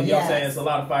what I'm saying? It's a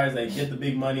lot of fighters that get the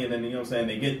big money and then you know what I'm saying,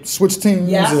 they get switch teams.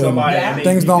 Somebody and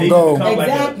things don't go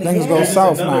things go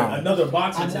south now. Another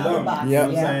boxer to them. You know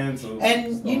what I'm saying? So,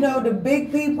 and you know the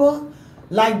big people,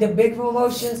 like the big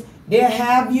promotions, they'll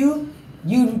have you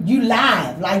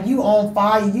live, like you on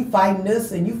fire, you fighting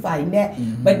this and you fighting that,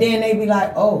 but then they be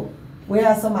like, oh, we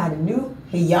have somebody new.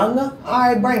 He younger? All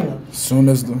right, bring him. Soon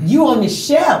as you on the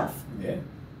shelf. Yeah.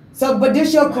 So, but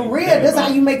this your career. This how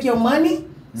you make your money.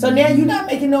 So now you're not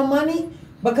making no money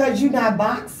because you're not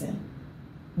boxing.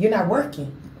 You're not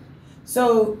working.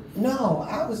 So no,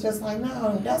 I was just like,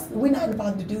 no, we're not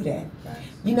about to do that.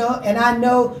 You know, and I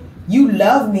know you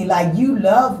love me like you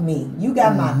love me. You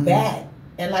got my back,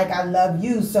 and like I love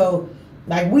you. So,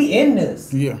 like we in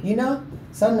this. Yeah. You know.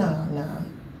 So no,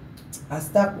 I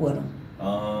stuck with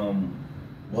him.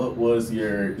 What was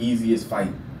your easiest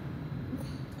fight?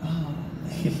 Oh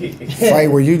man.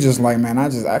 Fight where you just like, man,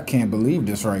 I can't believe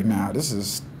this right now. This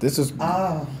is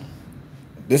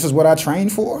what I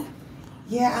trained for?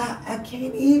 Yeah, I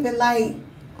can't even like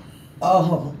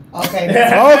okay.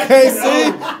 Okay,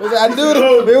 see? I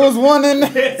knew there was one in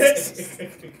there.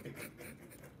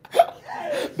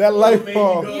 That light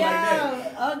bulb.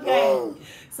 Yeah, okay.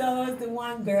 So it's the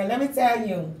one girl. Let me tell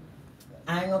you.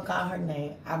 I ain't gonna call her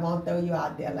name. I won't throw you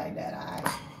out there like that,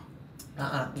 all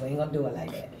right? We ain't gonna do it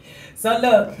like that. So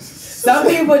look, some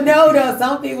people know though,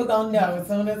 some people gonna know as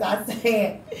soon as I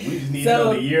say it. We just need to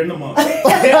know the year and the month.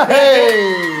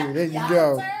 Hey, there you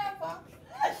go.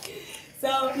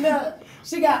 So look,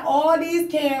 she got all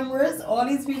these cameras, all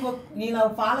these people, you know,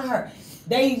 following her.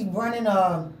 They running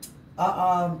a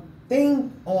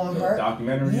thing on her.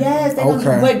 Documentary? Yes,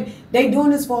 but they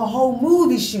doing this for a whole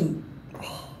movie shoot.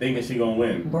 Thinking she gonna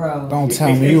win. Bro. Don't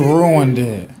tell me you ruined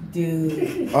it.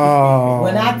 Dude. Oh.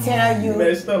 When I tell you.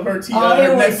 Messed up her teeth.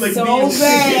 It was so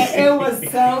bad. It was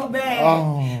so bad.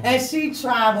 Oh. And she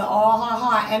tried with all her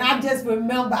heart. And I just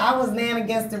remember I was laying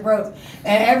against the ropes.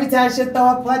 And every time she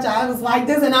throw a punch, I was like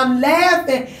this. And I'm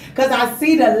laughing because I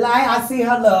see the light. I see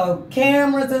her little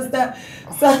cameras and stuff.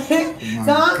 So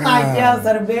I'm like, yo,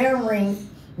 so the bell ring.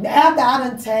 After I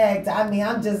done tagged, I mean,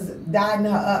 I'm just dotting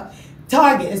her up.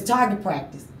 It's target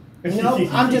practice. You know,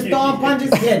 I'm just throwing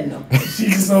punches, hitting them.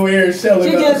 She's just over here shelling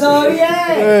up. She just,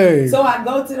 Hey. So I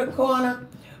go to the corner.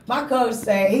 My coach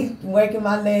said, he's waking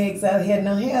my legs up, hitting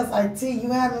them. He was like, T, you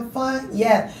having fun?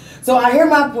 Yeah. So I hear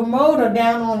my promoter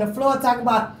down on the floor talking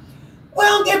about, we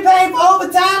don't get paid for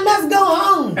overtime, let's go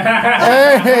home.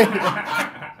 Hey.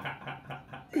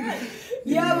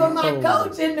 Yeah, but my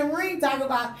coach in the ring talking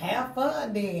about, have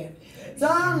fun then. So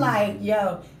I'm like,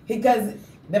 yo, because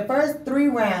the first 3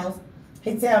 rounds,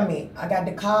 he tell me, I got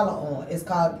the collar on. It's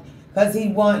called, because he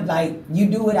want, like, you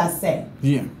do what I say.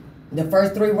 Yeah. The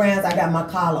first 3 rounds, I got my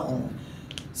collar on.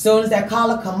 Soon as that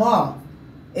collar come off,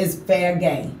 it's fair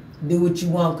game. Do what you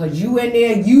want, because you in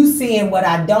there, you seeing what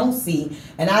I don't see,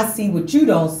 and I see what you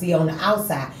don't see on the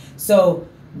outside. So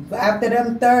after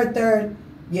them third,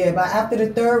 Yeah, but after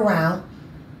the third round,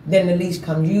 then the leash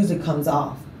usually comes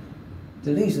off.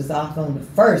 The leash was off on the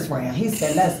first round. He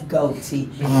said, let's go, T.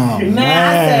 Oh, man,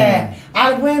 I said,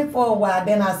 I went for a while,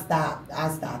 then I stopped.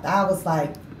 I was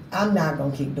like, I'm not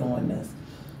going to keep doing this.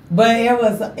 But it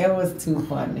was too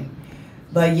funny.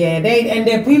 But yeah, and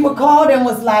then people called and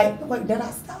was like, wait, did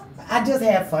I stop? I just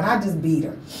had fun. I just beat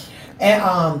her.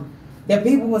 And the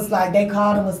people was like, they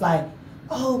called and was like,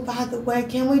 oh, by the way,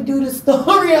 can we do the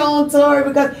story on Tori?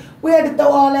 Because we had to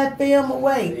throw all that film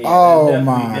away. Yeah, oh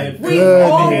my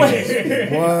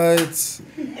goodness. What?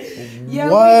 Yeah,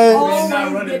 What?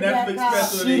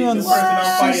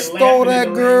 She stole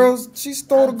that girl's. She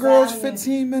stole the girl's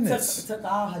 15 minutes. Took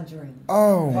all her dreams.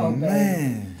 Oh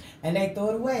man. And they threw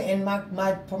it away. And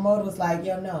my promoter was like,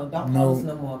 yo, no, don't post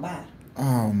no more about it.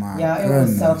 Oh my goodness. It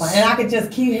was so fun. And I could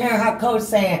just keep hearing her coach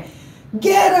saying,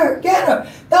 get her,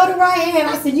 throw the right hand.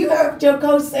 I said, you heard what your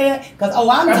coach said? Because,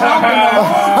 I'm talking.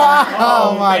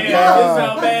 Oh my God. This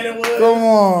how bad it was. Come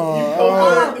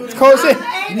on. Coach said,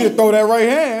 you need to throw that right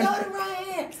hand. Throw the right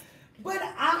hand. But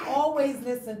I always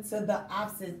listen to the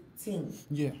opposite team.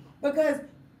 Yeah. Because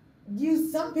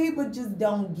some people just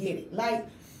don't get it. Like,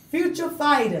 future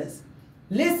fighters,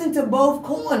 listen to both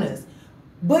corners.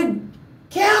 But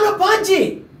counter punch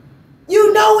it.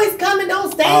 You know it's coming.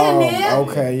 Don't stand there.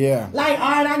 Okay, yeah. Like, all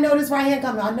right, I know this right hand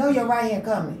coming. I know your right hand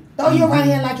coming. Throw your right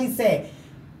hand like he said.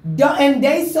 And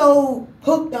they so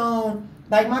hooked on,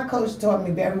 like my coach taught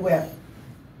me very well.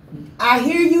 I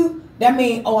hear you. That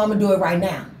means, I'm going to do it right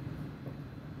now.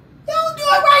 You don't do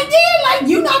it right then. Like,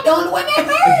 you're not the only one that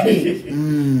heard it.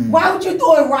 Why would you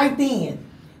do it right then?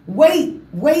 Wait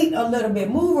a little bit.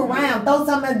 Move around. Throw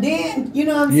something. And then, you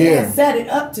know what I'm saying? Set it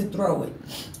up to throw it.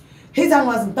 He's talking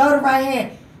about some throw the right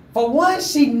hand. For one,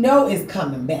 she know it's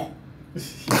coming back.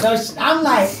 So I'm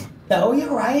like, throw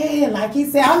your right hand. Like he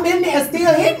said, I'm in there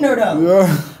still hitting her though.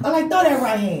 Yeah. I'm like, throw that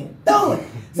right hand. Throw it.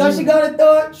 So she go to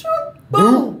throw it. Shoop,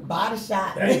 boom. Body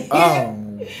shot.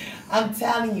 I'm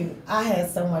telling you, I had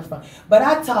so much fun. But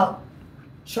I talk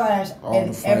trash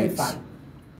in every fight.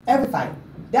 Every fight.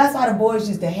 That's why the boys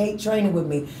used to hate training with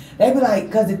me. They be like,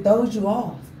 because it throws you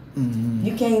off. Mm-hmm.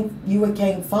 You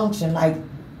can't function. Like,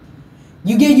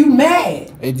 you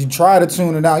mad. And you try to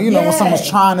tune it out. You know when someone's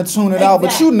trying to tune it out,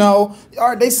 but you know,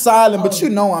 they silent, but you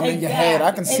know I'm in your head.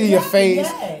 I can see your face.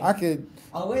 I could.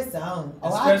 It's on.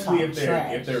 Especially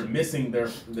if they're missing their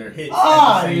hits.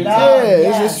 Oh, Lord,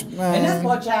 it's just, and this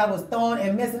poor child was throwing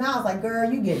and missing. I was like,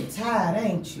 girl, you getting tired,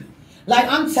 ain't you? Like,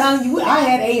 I'm telling you, I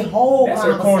had a whole conversation.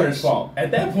 That's her corner's fault. At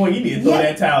that point, you need to throw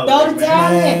that towel in. Throw the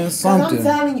towel in. Because I'm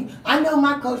telling you, I know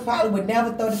my coach probably would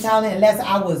never throw the towel in unless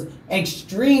I was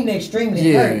extremely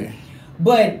hurt.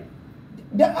 But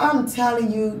I'm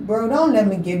telling you, bro, don't let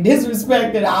me get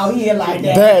disrespected out here like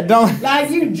that.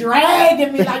 Like, you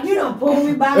dragging me, like you don't pull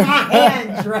me by my hair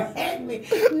and drag me.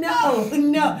 No.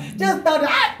 Just throw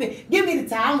the give me the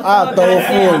towel. I'll throw it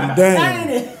for you.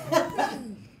 Damn.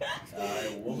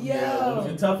 What was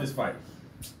your toughest fight?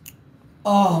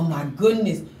 Oh my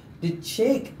goodness, the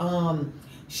chick.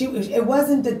 It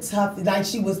wasn't the toughest. Like,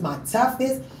 she was my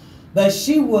toughest, but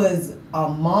she was a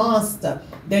monster.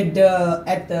 At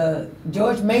the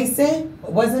George Mason,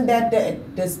 wasn't that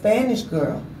the Spanish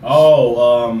girl?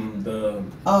 Oh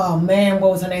man,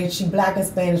 what was her name? She black and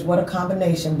Spanish. What a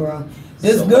combination, bro.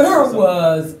 This girl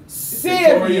was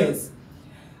serious.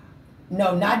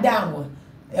 No, not that one.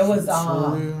 It was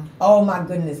oh my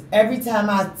goodness. Every time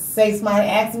I say somebody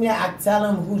asks me that, I tell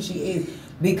them who she is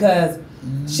because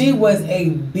she was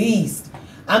a beast.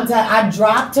 I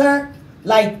dropped her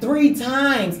like 3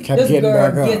 times. This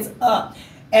girl gets up.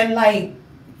 And like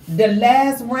the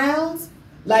last rounds,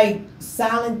 like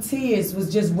silent tears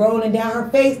was just rolling down her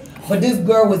face, but this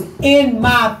girl was in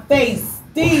my face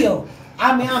still.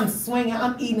 I mean, I'm swinging,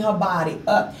 I'm eating her body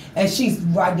up, and she's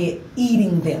right there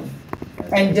eating them.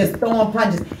 And just throwing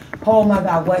punches. Oh my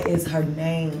God, what is her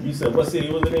name? You said what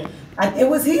city was it in? It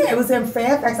was here. It was in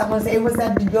Fairfax. I want to say it was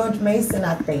at the George Mason,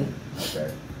 I think.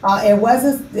 Okay. It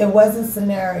wasn't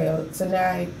Scenario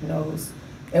knows.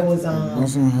 It was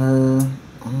wasn't her.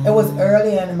 It was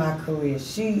earlier in my career.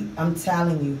 I'm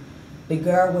telling you, the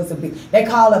girl was a big. They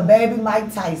call her Baby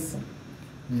Mike Tyson.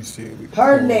 Let me see.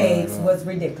 Her legs was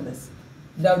ridiculous.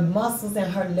 The muscles in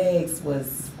her legs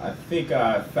was. I think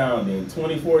I found in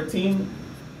 2014.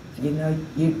 You know,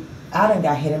 I done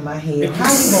got hit in my head.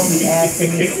 How you gonna be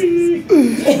asking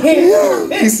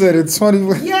me? He said in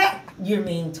 20. Yeah, you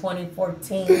mean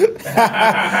 2014? Was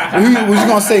you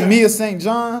gonna say Mia St.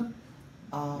 John?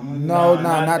 No,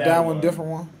 not that one.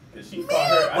 Different one. She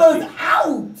was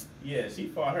out. Yeah, she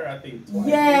fought her, I think, twice.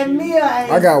 Yeah, Mia.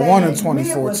 I got one in 2014.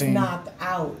 Mia was knocked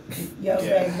out. Yo,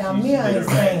 Yeah, now she Mia did ain't it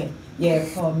right. saying. Yeah,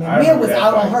 Paul, I Mia was remember that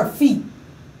out fight. on her feet.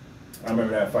 I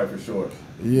remember that fight for sure.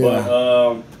 Yeah.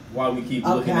 But while we keep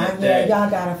looking at that, y'all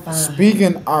gotta find.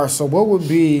 Speaking, all right. So what would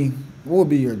be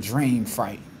your dream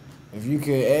fight? If you could,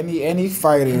 any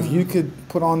fighter, if you could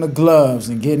put on the gloves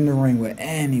and get in the ring with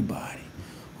anybody,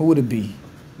 who would it be?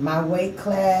 My weight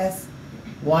class,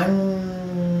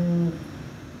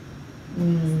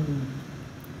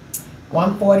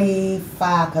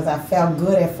 145, because I felt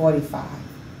good at 45.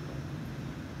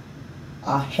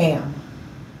 A hammer.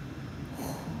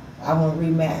 I want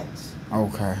rematch.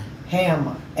 Okay.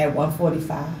 Hammer at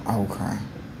 145. Okay.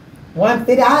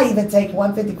 150, I even take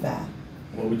 155.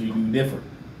 what would you do different?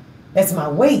 That's my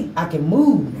weight. I can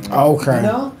move. Okay. You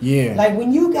know? Yeah. Like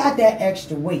when you got that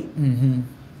extra weight,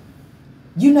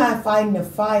 you're not fighting the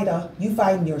fighter, you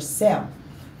fighting yourself.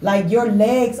 Like your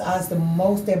legs are the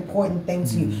most important thing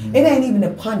to you. It ain't even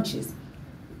the punches.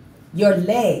 Your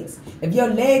legs. If your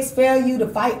legs fail you, the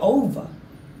fight over.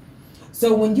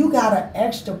 So when you got an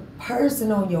extra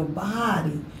person on your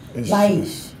body,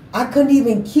 I couldn't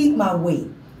even keep my weight.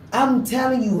 I'm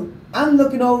telling you, I'm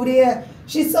looking over there,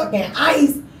 she's sucking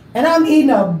ice, and I'm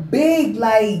eating a big,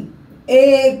 like,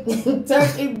 egg,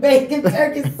 turkey, bacon,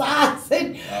 turkey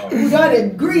sausage, we got the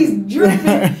grease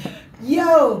dripping.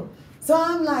 Yo, so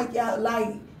I'm like, yo,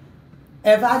 like,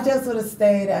 if I just would have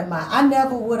stayed at I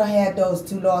never would have had those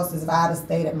 2 losses if I had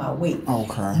stayed at my weight.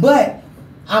 Okay. But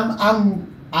I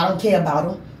don't care about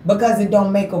them because it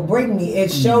don't make or break me.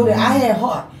 It showed that I had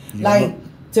heart. Yep. Like,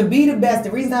 to be the best,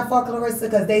 the reason I fought Claressa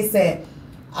because they said,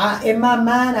 in my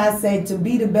mind, I said, to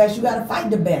be the best, you got to fight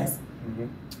the best.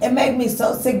 It made me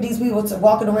so sick, these people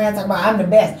walking around talking about, I'm the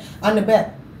best, I'm the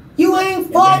best. You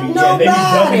ain't fought nobody.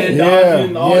 They be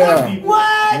dodging all these people.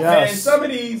 What? Yes. Man, some of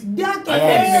these, I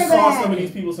can't even call some of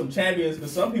these people some champions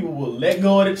because some people will let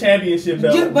go of the championship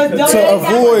belt. To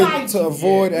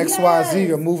avoid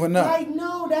XYZ or moving up. Like,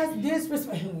 no, that's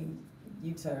disrespectful.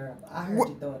 You terrible. I heard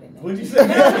you throw it in there. What'd you say?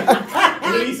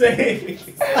 What did he say?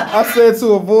 I said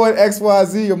to avoid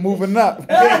XYZ or moving up.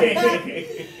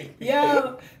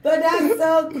 Yo, but that's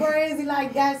so crazy.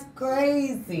 Like, that's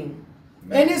crazy.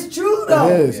 And it's true, though.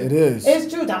 It is. It's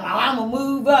true. I'm going to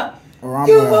move up. Or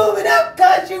You moving up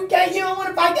because you don't want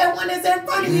to fight that one that's in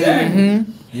front of you.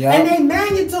 Yeah. And they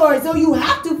mandatory, so you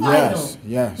have to fight them.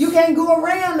 Yes. You can't go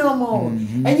around no more.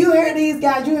 And you hear these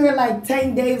guys, you hear like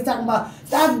Tank Davis talking about,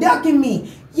 stop ducking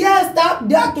me. Yeah, stop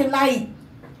ducking. Like,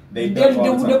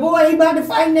 the boy he about to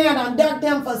fight now done ducked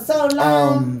them for so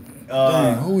long.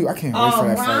 I can't wait for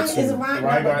that fight too. Is it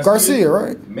Ryan? Garcia,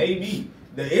 right? Maybe.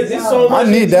 It's so much. I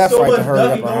need that so fight much to hurry up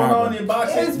ducking and going on happen. in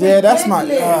boxing. Yeah, that's my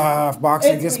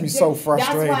boxing It's gets me so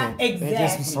frustrated. That's why, exactly. It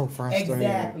gets me so frustrated.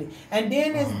 Exactly. And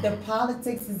then the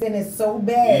politics is in it so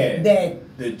bad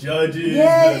that the judges.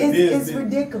 It's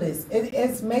ridiculous.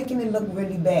 It's making it look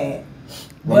really bad.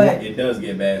 But it does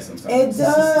get bad sometimes. It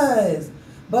does.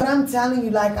 But I'm telling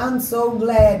you, like, I'm so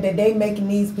glad that they making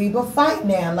these people fight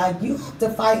now. Like, you have to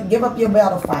fight, give up your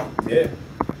belt to fight. Yeah.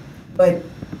 But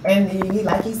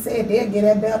like he said, they'll get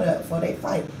that belt up before they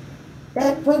fight.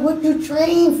 What you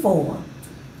train for?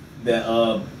 That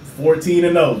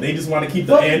 14-0. They just want to keep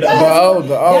the end up.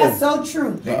 That's so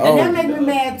true. And that make me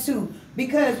mad too.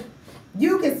 Because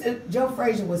you can Joe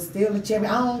Frazier was still a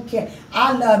champion. I don't care.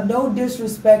 I love no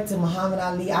disrespect to Muhammad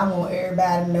Ali. I want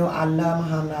everybody to know I love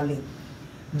Muhammad Ali.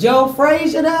 Joe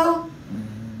Frazier though,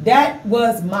 that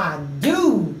was my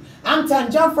dude. I'm telling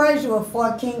you, Joe Frazier was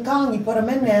for King Kong. You put him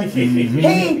in there. He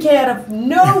ain't cared of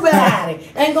nobody.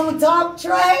 Ain't gonna talk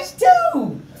trash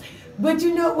too. But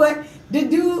you know what? The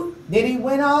dude, did he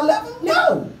win all of them?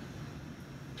 No.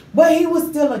 But he was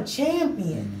still a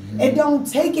champion. It don't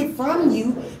take it from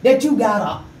you that you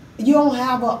don't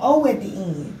have an O at the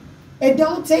end. It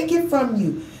don't take it from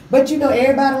you. But you know,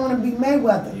 everybody want to be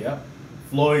Mayweather. Yep.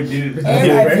 Floyd did it.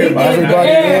 Everybody.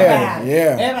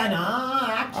 Everybody,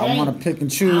 I want to pick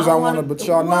and choose. But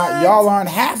y'all not. Y'all aren't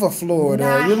half of Floyd.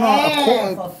 You know,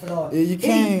 half of Floyd. You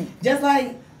can't. Just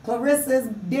like Claressa is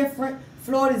different,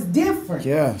 Floyd is different.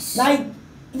 Yes. Like,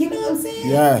 you know what I'm saying?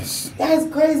 Yes. That's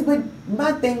crazy. But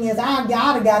my thing is, I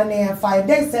gotta got in there and fight.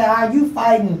 They said, "Are you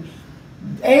fighting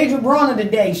Adrian Broner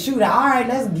today?" Shoot, all right,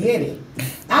 let's get it.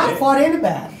 I fought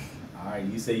anybody. All right,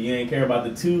 you say you ain't care about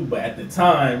the 2, but at the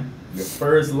time, your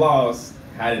first loss,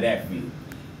 how did that feel?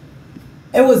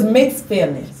 It was mixed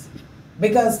feelings.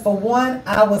 Because for one,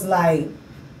 I was like,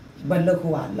 but look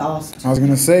who I lost to. I was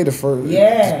going to say the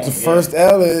first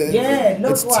L,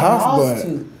 look it's who tough, I lost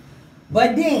to.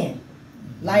 But then,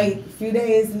 like a few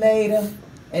days later,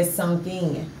 it sunk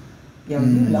in. Yo,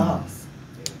 you lost.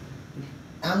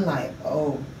 I'm like,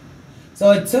 oh.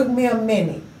 So it took me a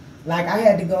minute. Like I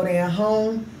had to go there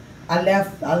home. I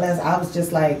left. I was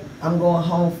just like, I'm going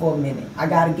home for a minute. I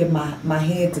got to get my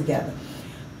head together.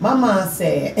 My mom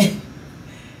said,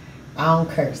 I don't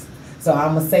curse. So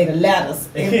I'm going to say the letters.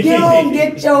 If you don't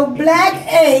get your black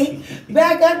A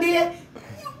back up there,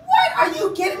 what? Are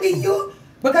you kidding me?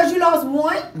 Because you lost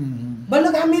one? But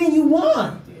look how many you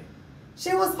won.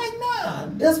 She was like, nah,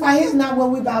 this right here is not what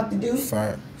we about to do.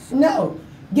 Fact. No.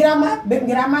 Get out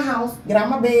my house, get out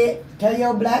my bed, carry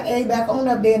your black A back on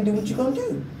up there and do what you going to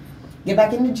do. Get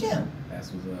back in the gym.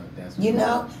 That's what's up. That's what's you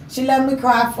know, she let me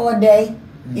cry for a day,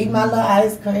 eat my little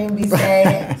ice cream, be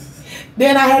sad.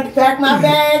 Then I had to pack my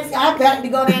bags. I packed to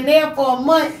go down there for a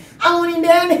month. I went in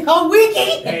there on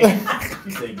weekend. Hey,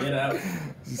 she said, get out.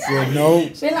 She said, no.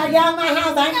 She like, get out my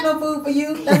house. I ain't got no food for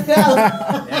you. Let's go.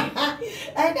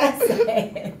 Ain't that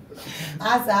sad?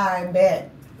 I said, all right,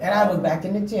 bet. And I was back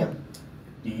in the gym.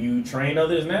 Do you train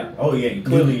others now? Oh, yeah,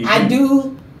 clearly you do. I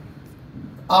do.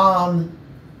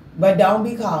 But don't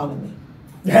be calling me.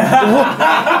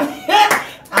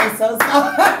 I'm so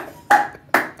sorry.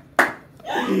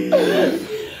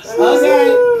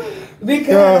 Okay,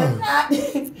 because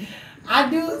I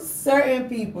do certain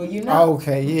people, you know.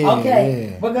 Okay, yeah.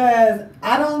 Okay, because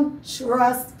I don't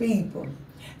trust people,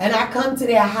 and I come to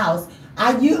their house.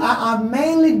 I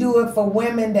mainly do it for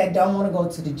women that don't want to go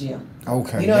to the gym.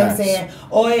 Okay, you know what I'm saying?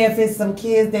 Or if it's some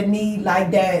kids that need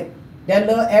like that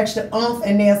little extra oomph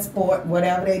in their sport,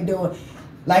 whatever they doing.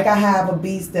 Like I have a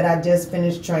beast that I just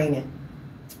finished training.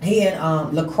 He in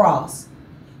lacrosse,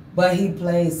 but he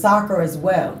plays soccer as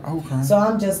well. Okay. So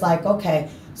I'm just like, okay.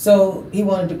 So he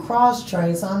wanted to cross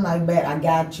train, so I'm like, bet I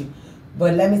got you.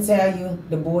 But let me tell you,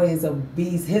 the boy is a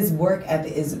beast. His work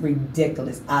ethic is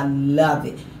ridiculous. I love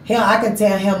it. I can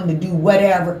tell him to do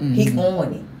whatever, he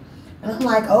on it. And I'm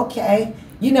like, okay.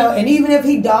 You know, and even if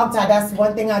he dog tired, that's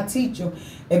one thing I teach him.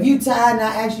 If you tired and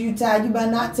I ask you tired, you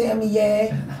better not tell me,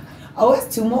 yeah. Oh,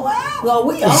 it's 2 more hours. Well,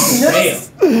 we on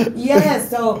this. Yeah,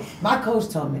 so my coach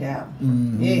told me that.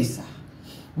 Yes.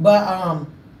 But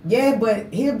yeah,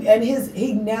 but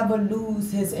he never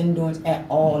lose his endurance at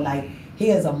all. Like he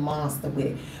is a monster with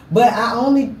it. But I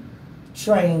only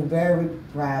train very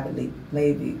privately,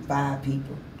 maybe 5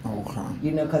 people. Okay.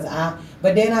 You know,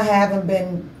 but then I haven't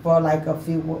been for like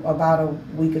about a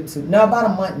week or 2. No, about a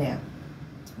month now.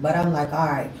 But I'm like, all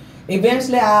right.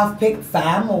 Eventually I'll pick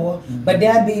 5 more, but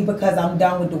that'll be because I'm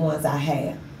done with the ones I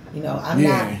have. You know, I'm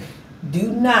not.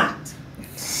 Do not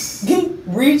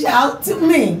reach out to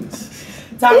me.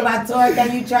 Talk about, Tori,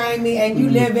 can you train me? And you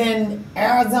live in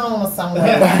Arizona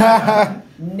somewhere.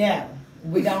 No,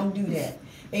 we don't do that.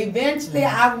 Eventually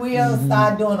I will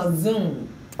start doing a Zoom.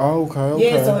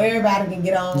 Okay. Yeah, so everybody can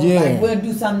get on. Yeah. Like we'll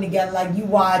do something together, like you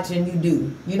watch and you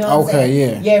do. You know what I'm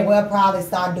saying? Yeah. Yeah, we'll probably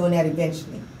start doing that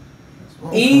eventually.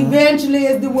 Okay. Eventually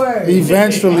is the word.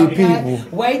 Eventually, okay?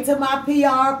 people. Wait till my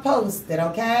PR posted,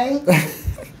 okay?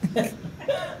 That's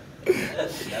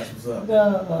what's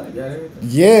up.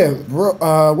 Yeah.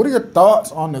 What are your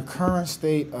thoughts on the current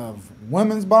state of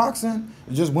women's boxing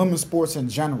and just women's sports in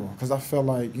general? Because I feel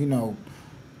like, you know,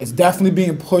 it's definitely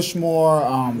being pushed more.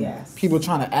 Yes. People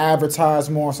trying to advertise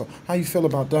more. So how you feel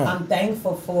about that? I'm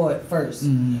thankful for it first.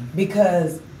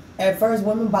 Because at first,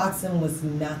 women boxing was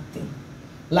nothing.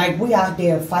 Like, we out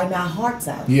there fighting our hearts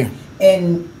out. Yeah.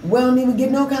 And we don't even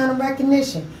get no kind of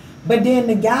recognition. But then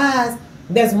the guys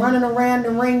that's running around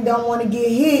the ring don't want to get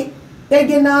hit, they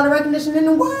getting all the recognition in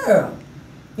the world.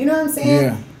 You know what I'm saying?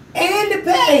 Yeah. And the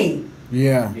pay.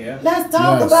 Yeah. Let's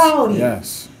talk about it.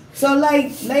 Yes. So,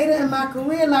 like, later in my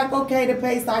career, like, okay, the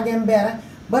pay start getting better.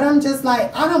 But I'm just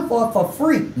like, I done fought for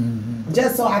free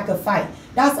just so I could fight.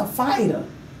 That's a fighter.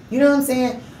 You know what I'm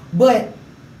saying? But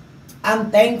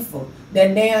I'm thankful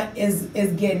that now is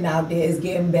getting out there, is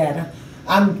getting better.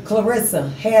 I'm Claressa,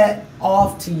 head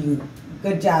off to you.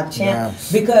 Good job, champ.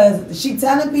 Yes. Because she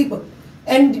telling people,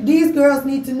 and these girls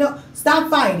need to know, stop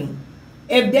fighting.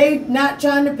 If they not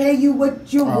trying to pay you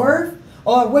what you're worth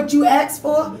or what you asked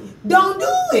for, don't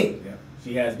do it. Yeah.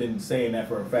 She has been saying that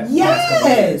for a fact.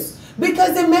 Yes,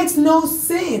 because it makes no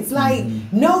sense. Like,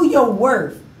 know your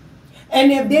worth.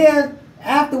 And if they're,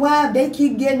 after a while, they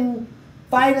keep getting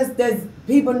fighters that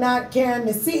people not caring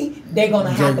to see, they're going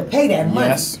to have to pay that money.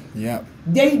 Yes, yep.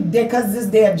 Because it's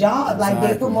their job. Like,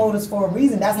 they're promoters for a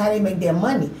reason. That's how they make their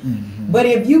money. But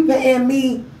if you paying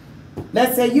me,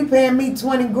 let's say you paying me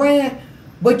 20 grand,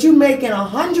 but you making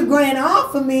 100 grand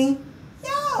off of me,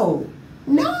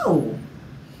 no.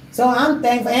 So I'm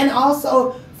thankful. And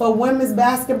also for women's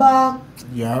basketball,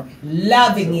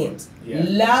 loving it.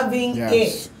 Loving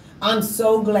it. I'm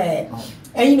so glad.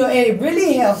 And you know, and it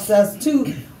really helps us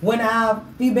too when our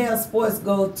female sports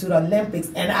go to the Olympics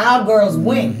and our girls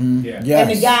win, yeah. Yes.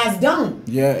 and the guys don't.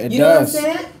 Yeah, it you know does. what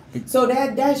I'm saying? So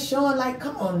that's showing like,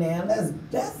 come on now,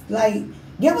 that's like,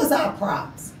 give us our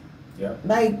props. Yeah.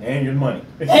 Like, and your money.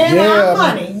 And our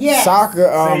money, yes. Soccer,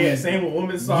 same with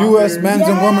women's soccer. U.S. men's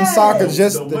and women's soccer,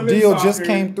 The deal soccer, just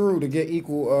came through to get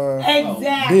equal.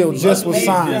 Exactly. Deal just was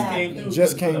signed.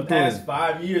 Just came through. For the past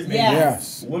 5 years, maybe.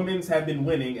 Yes. Women's have been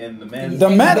winning, and the men's. The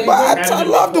men, but I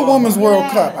love the Women's World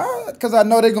Cup because I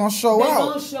know they're gonna show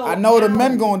out. I know the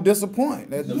men gonna disappoint.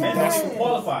 The men have to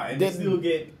qualify, and they still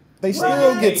get. They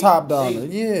still get top dollar.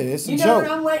 Yeah, it's a joke.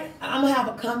 I'm gonna have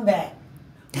a comeback.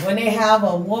 When they have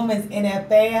a woman's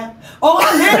NFL, oh,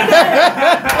 I'm in there.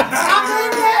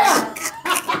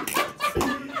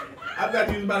 I thought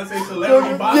you was about to say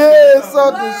celebrity boxing. Yeah,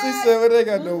 something. She said, well, they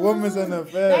got the women's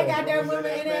NFL. They got their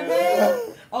women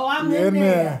NFL. Oh, I'm in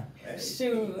there.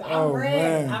 Shoot, I'm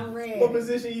red. I'm red. What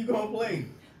position you gonna play?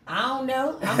 I don't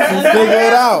know. I'm figure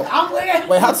it out. I'm with.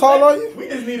 Wait, how tall are you? We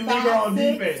just need to leave her on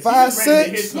defense.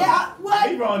 5'6". Yeah, what?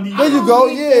 Leave her on defense. There you go.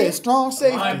 Yeah, strong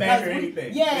safety. Linebacker,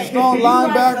 anything. Yeah, strong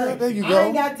linebacker. There you go. I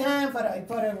ain't got time for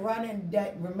the running.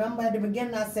 Remember at the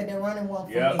beginning I said the running one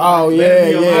for me. Oh yeah,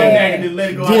 yeah. Just let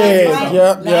it go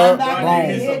Yep.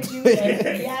 Linebacker hit you.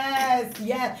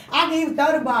 Yes. I can even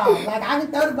throw the ball. Like I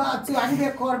can throw the ball too. I can be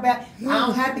a quarterback. I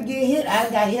don't have to get hit. I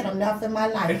ain't got hit enough in my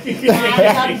life. I ain't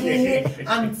got to get hit.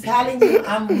 I'm telling you,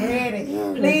 I'm ready.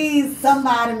 Please,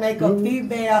 somebody make a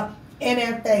female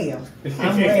NFL.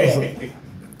 I'm ready.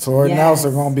 Tori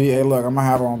Nelson gonna be. Hey, look, I'm gonna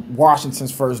have on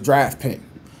Washington's first draft pick.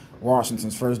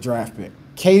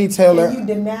 Katie Taylor. Can you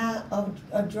deny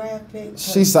a draft pick?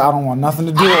 She said, I don't want nothing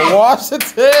to do with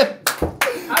Washington.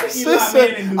 She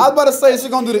said, I was about to say she's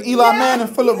gonna do the Eli Manning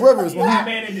and Phillip Rivers when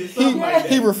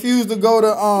he refused to go to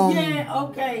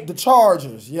the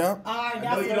Chargers. Yeah. I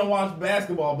know you don't watch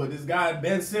basketball, but this guy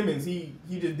Ben Simmons, he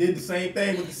just did the same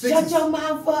thing with the Sixers. Shut your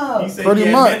mouth up. He said he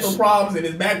had mental problems and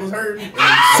his back was hurting.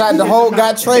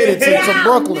 Got traded to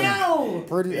Brooklyn. No.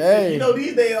 You know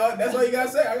these days, that's all you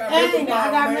gotta say. I got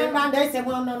mental problems. They said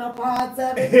we don't know no parts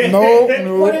of it. No.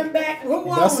 Put him back.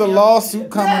 That's a lawsuit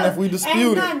coming if we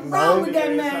dispute it. Ain't nothing wrong with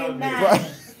that man now. Right.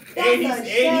 And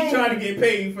he's trying to get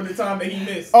paid for the time that he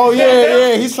missed. Oh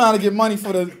yeah, he's trying to get money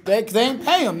for cause they ain't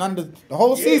pay him none of the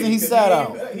whole season. He sat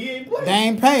out. He ain't playing. They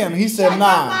ain't pay him. He said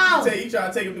nah. He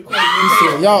tried to take him to court. He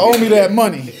said y'all owe me that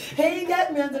money. He ain't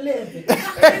got me on the list.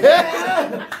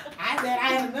 I said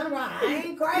I have none wrong. I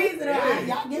ain't crazy though.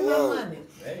 Y'all give me money.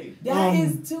 Hey. That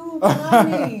is too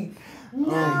funny.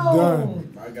 No.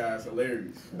 My guy's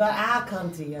hilarious. But I'll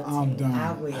come to your team. Done.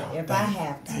 I will. If I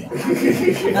have to.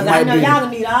 Because I know y'all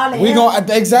gonna need all the help. We gonna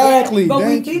exactly. But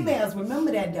we females,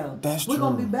 remember that though. That's We're true.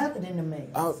 gonna be better than the males.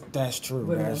 Oh, that's true.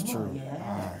 That's true.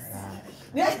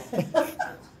 All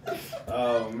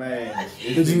Oh man.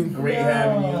 It's been great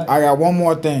having you. I got one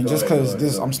more thing, just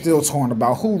because I'm still torn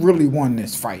about who really won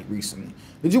this fight recently.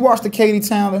 Did you watch the Katie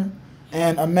Taylor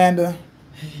and Amanda?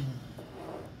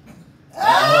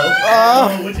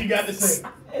 What you got to say?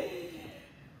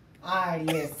 right,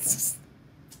 yes.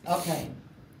 Okay.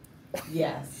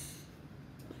 Yes.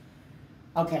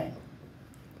 Okay.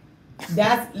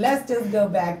 Let's just go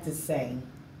back to saying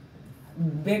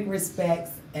big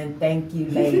respects and thank you,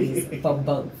 ladies, for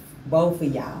both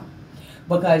of y'all,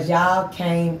 because y'all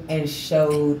came and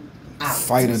showed out.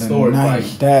 Fight of the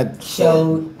night. That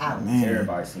showed out. Man.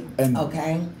 Everybody seen it.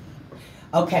 Okay.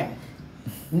 Okay.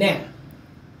 Now,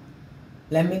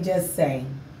 let me just say,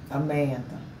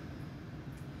 Amanda,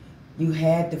 you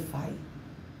had to fight.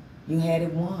 You had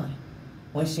it won.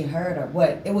 When she heard her,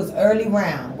 what? It was early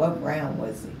round. What round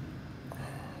was it?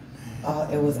 Oh,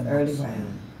 it was an early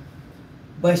round.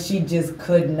 But she just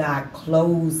could not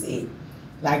close it.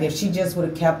 Like if she just would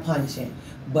have kept punching.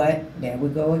 But there we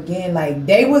go again. Like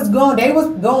they was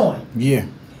going. Yeah.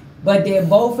 But they're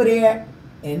both of their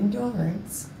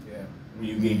endurance. Yeah. When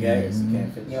you get gas, you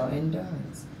can't finish. Your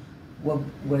endurance will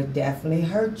definitely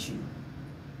hurt you.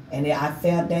 And I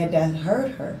felt that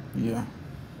hurt her. Yeah.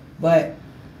 But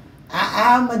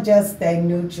I'ma just stay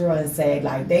neutral and say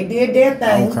like they did their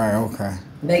thing. Okay.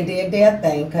 They did their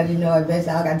thing, because you know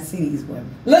eventually I got to see these women.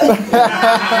 Look.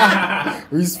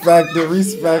 Respect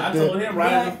it. I told him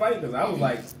right in the fight, because I was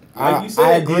like you said,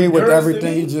 I agree with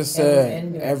everything you just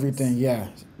said. Everything, yeah.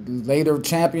 Later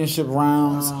championship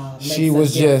rounds, she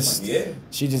was just,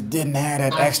 she just didn't have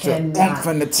that extra oomph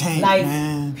in the tank, like,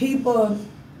 man. People,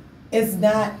 it's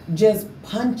not just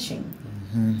punching.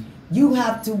 Mm-hmm. You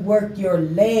have to work your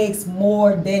legs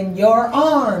more than your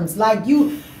arms. Like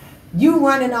you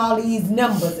running all these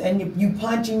numbers and you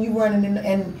punching, you running,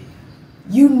 and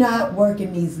you not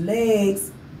working these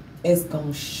legs it's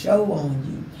gonna show on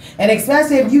you. And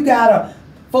especially if you got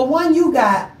you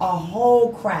got a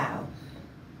whole crowd.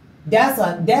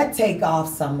 That take off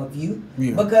some of you.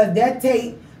 Yeah. Because that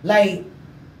take, like,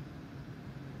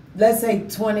 let's say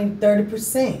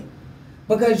 20-30%.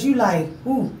 Because you like,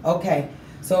 ooh, okay,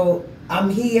 so I'm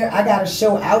here, I gotta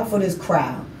show out for this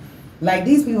crowd. Like,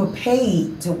 these people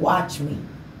paid to watch me.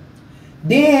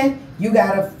 Then you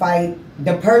gotta fight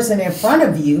the person in front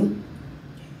of you.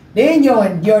 Then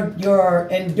your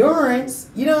endurance,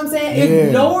 you know what I'm saying,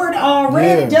 is lowered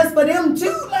already just for them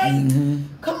too. Like,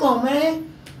 come on, man.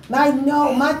 Like,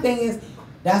 no, my thing is,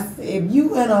 if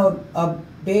you in a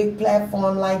big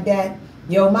platform like that,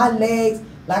 my legs,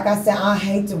 like I said, I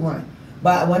hate to run.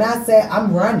 But when I say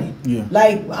I'm running,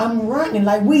 like I'm running,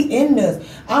 like we in this,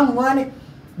 I'm running.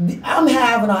 I'm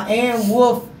having an Ann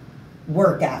Wolf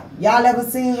workout. Y'all ever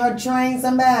seen her train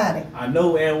somebody? I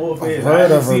know Ann Wolf is. I've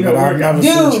heard of her, but I've never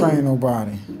seen train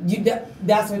nobody.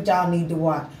 That's what y'all need to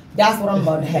watch. That's what I'm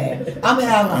about to have. I'm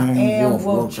having an Ann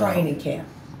Wolf training camp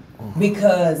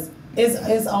because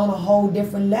it's on a whole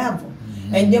different level.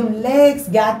 And them legs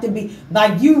got to be,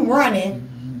 like you running.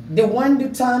 The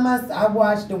time I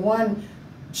watched the one,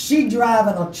 she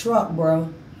driving a truck, bro.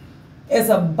 It's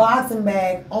a boxing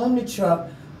bag on the truck,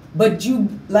 but you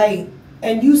like,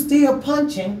 and you still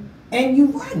punching and you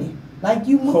running. Like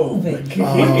you moving.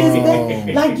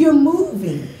 Like you're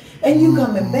moving. And you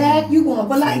coming back, you going,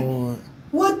 but like,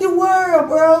 what the world,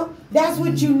 bro? That's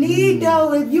what you need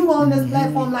though. If you on this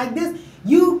platform like this,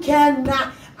 you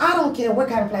cannot, I don't care what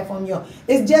kind of platform you're on.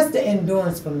 It's just the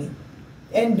endurance for me.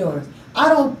 Endurance.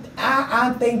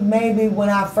 I think maybe when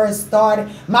I first started,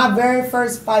 my very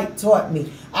first fight taught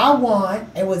me. I won.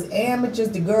 It was amateurs.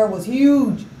 The girl was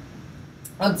huge.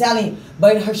 I'm telling you.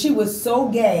 But she was so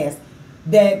gassed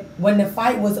that when the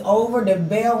fight was over, the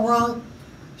bell rung,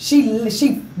 she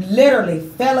literally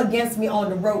fell against me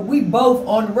on the rope. We both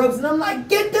on the ropes. And I'm like,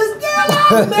 get this girl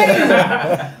out of me.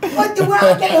 What the world?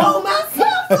 I can't hold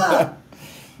myself up.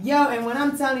 Yo, and when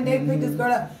I'm telling you, they picked this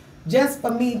girl up just for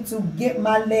me to get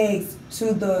my legs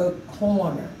to the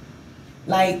corner.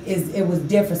 Like, it was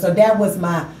different. So that was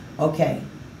my, okay,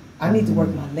 I need to work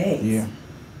my legs. Yeah.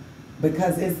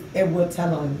 Because it will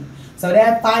tell on you. So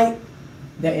that fight,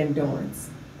 the endurance,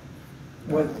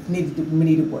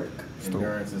 needed work.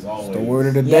 Endurance is always the word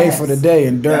of the day for the day.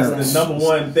 Endurance. That's the number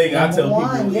one thing I tell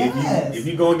people. If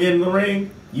you gonna get in the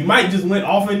ring, you might just went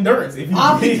off endurance. If you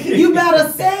better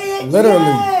say it. Literally.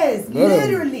 Yes,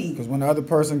 literally. Because when the other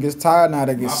person gets tired, now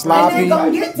they get sloppy. Now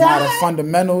the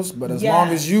fundamentals. But as long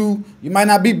as you might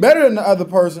not be better than the other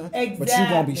person, but you're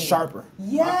gonna be sharper.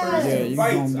 Yes.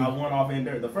 My first fights, I went off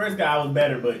endurance. The first guy I was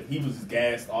better, but he was just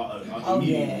gassed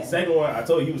immediately. The second one, I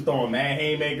told you, he was throwing mad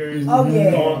haymakers,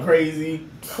 going crazy.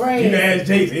 You can ask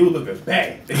Jason, he was looking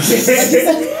bad.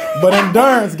 But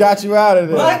endurance got you out of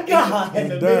there. My God. In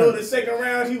the middle of the second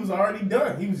round, he was already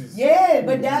done. He was just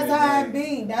but that's how it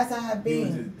been. That's how it been. He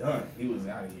was just done. He was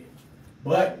out of here.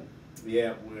 But you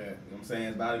know what I'm saying,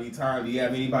 it's about to be time. Do you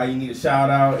have anybody you need to shout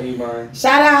out? Anybody?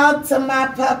 Shout out to my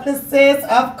publicist,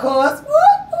 of course.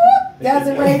 Whoop, whoop.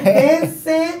 Desiree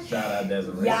Benson. Shout out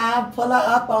Desiree. Y'all pull her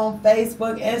up on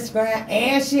Facebook, Instagram,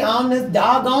 and she on this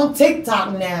doggone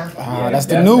TikTok now. That's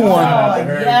the new one.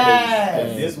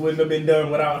 Yes. This wouldn't have been done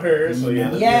without her. So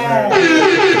Thank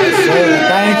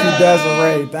you,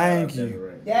 Desiree. Thank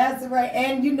you. Desiree.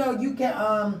 And you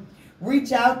can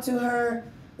reach out to her.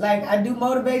 Like, I do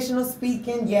motivational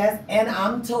speaking, yes, and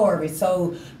I'm Tori.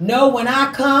 So, when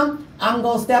I come, I'm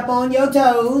going to step on your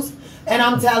toes, and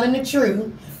I'm telling the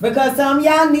truth, because some of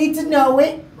y'all need to know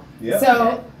it. Yep.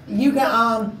 So, you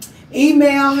can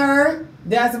email her,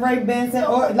 Desiree Benson,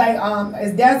 or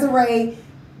it's Desiree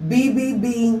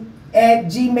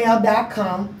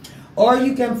BBB@gmail.com, or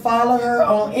you can follow her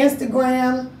on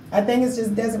Instagram. I think it's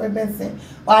just Desiree Benson.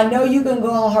 Well, I know you can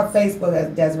go on her Facebook as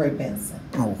Desiree Benson.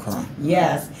 Okay.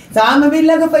 Yes. So I'm gonna be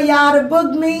looking for y'all to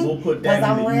book me. We'll put that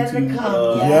in the YouTube,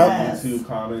 YouTube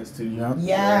comments too. Yep.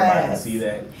 Yes. Everybody can see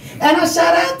that. And a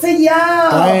shout out to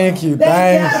y'all. Thank you.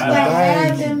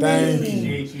 Thank you.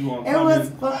 Appreciate you on coming. It was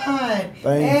fun.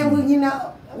 And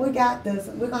we got this.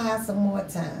 We're gonna have some more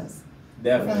times.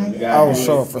 Definitely.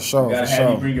 For sure. Gotta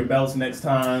have you bring your belts next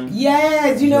time.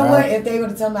 Yes. You know what? If they would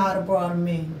have told me, I'd have brought them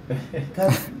in.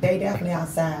 Because they definitely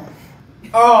outside.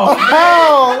 Oh.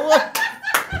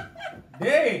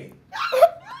 Dang.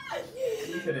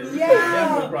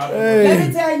 Yeah. Let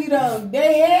me tell you though,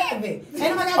 they have it.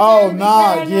 Oh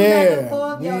nah, yeah.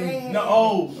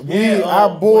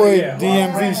 Our boy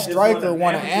DMV Striker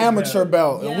won an amateur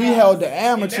belt, and we held the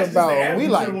amateur belt, and we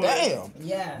like, damn.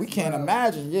 Yeah. We can't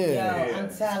imagine, Yo, I'm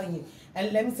telling you.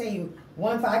 And let me tell you,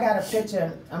 one fight, I got a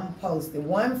picture, I'm gonna post it.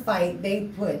 One fight they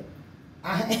put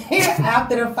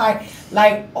after the fight,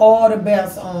 like all the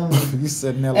belts on me. You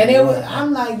said Nelly. And it was,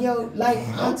 I'm like, yo, like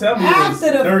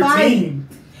after the 13. fight.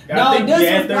 No,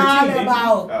 this was probably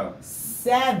about Oh.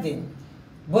 7.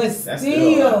 But That's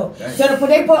still, so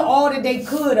they put all that they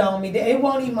could on me. It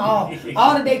won't even all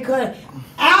that they could.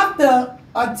 After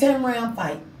a 10-round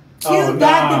fight. You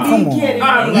got to be kidding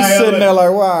me. You sitting there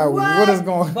like, wow, what is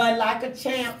going? But like a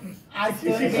champ, I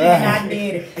stood there and I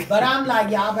did it. But I'm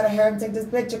like, y'all better hurry and take this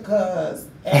picture, cause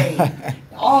hey,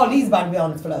 all these about to be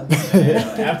on the floor.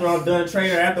 After I'm done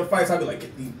training, after fights, I'll be like,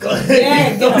 get these guns.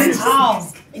 Yeah, get them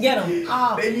off. Get them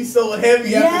off. They be so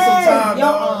heavy after some time. Your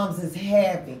arms is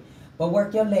heavy. But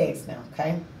work your legs now,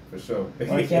 okay? For sure.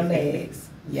 Work your legs.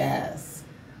 Yes.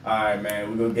 All right, man.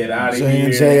 We're going to get out of J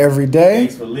and here. J every day.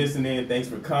 Thanks for listening. Thanks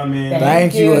for coming.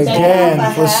 Thank you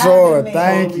again, for sure.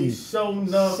 Thank you. SHO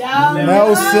NUFF.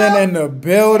 Nelson in the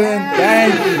building.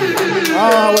 Thank you.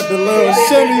 With the little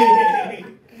shimmy.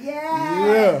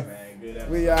 Yeah. Yeah.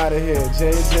 We out of here.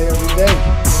 J and J every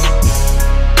day.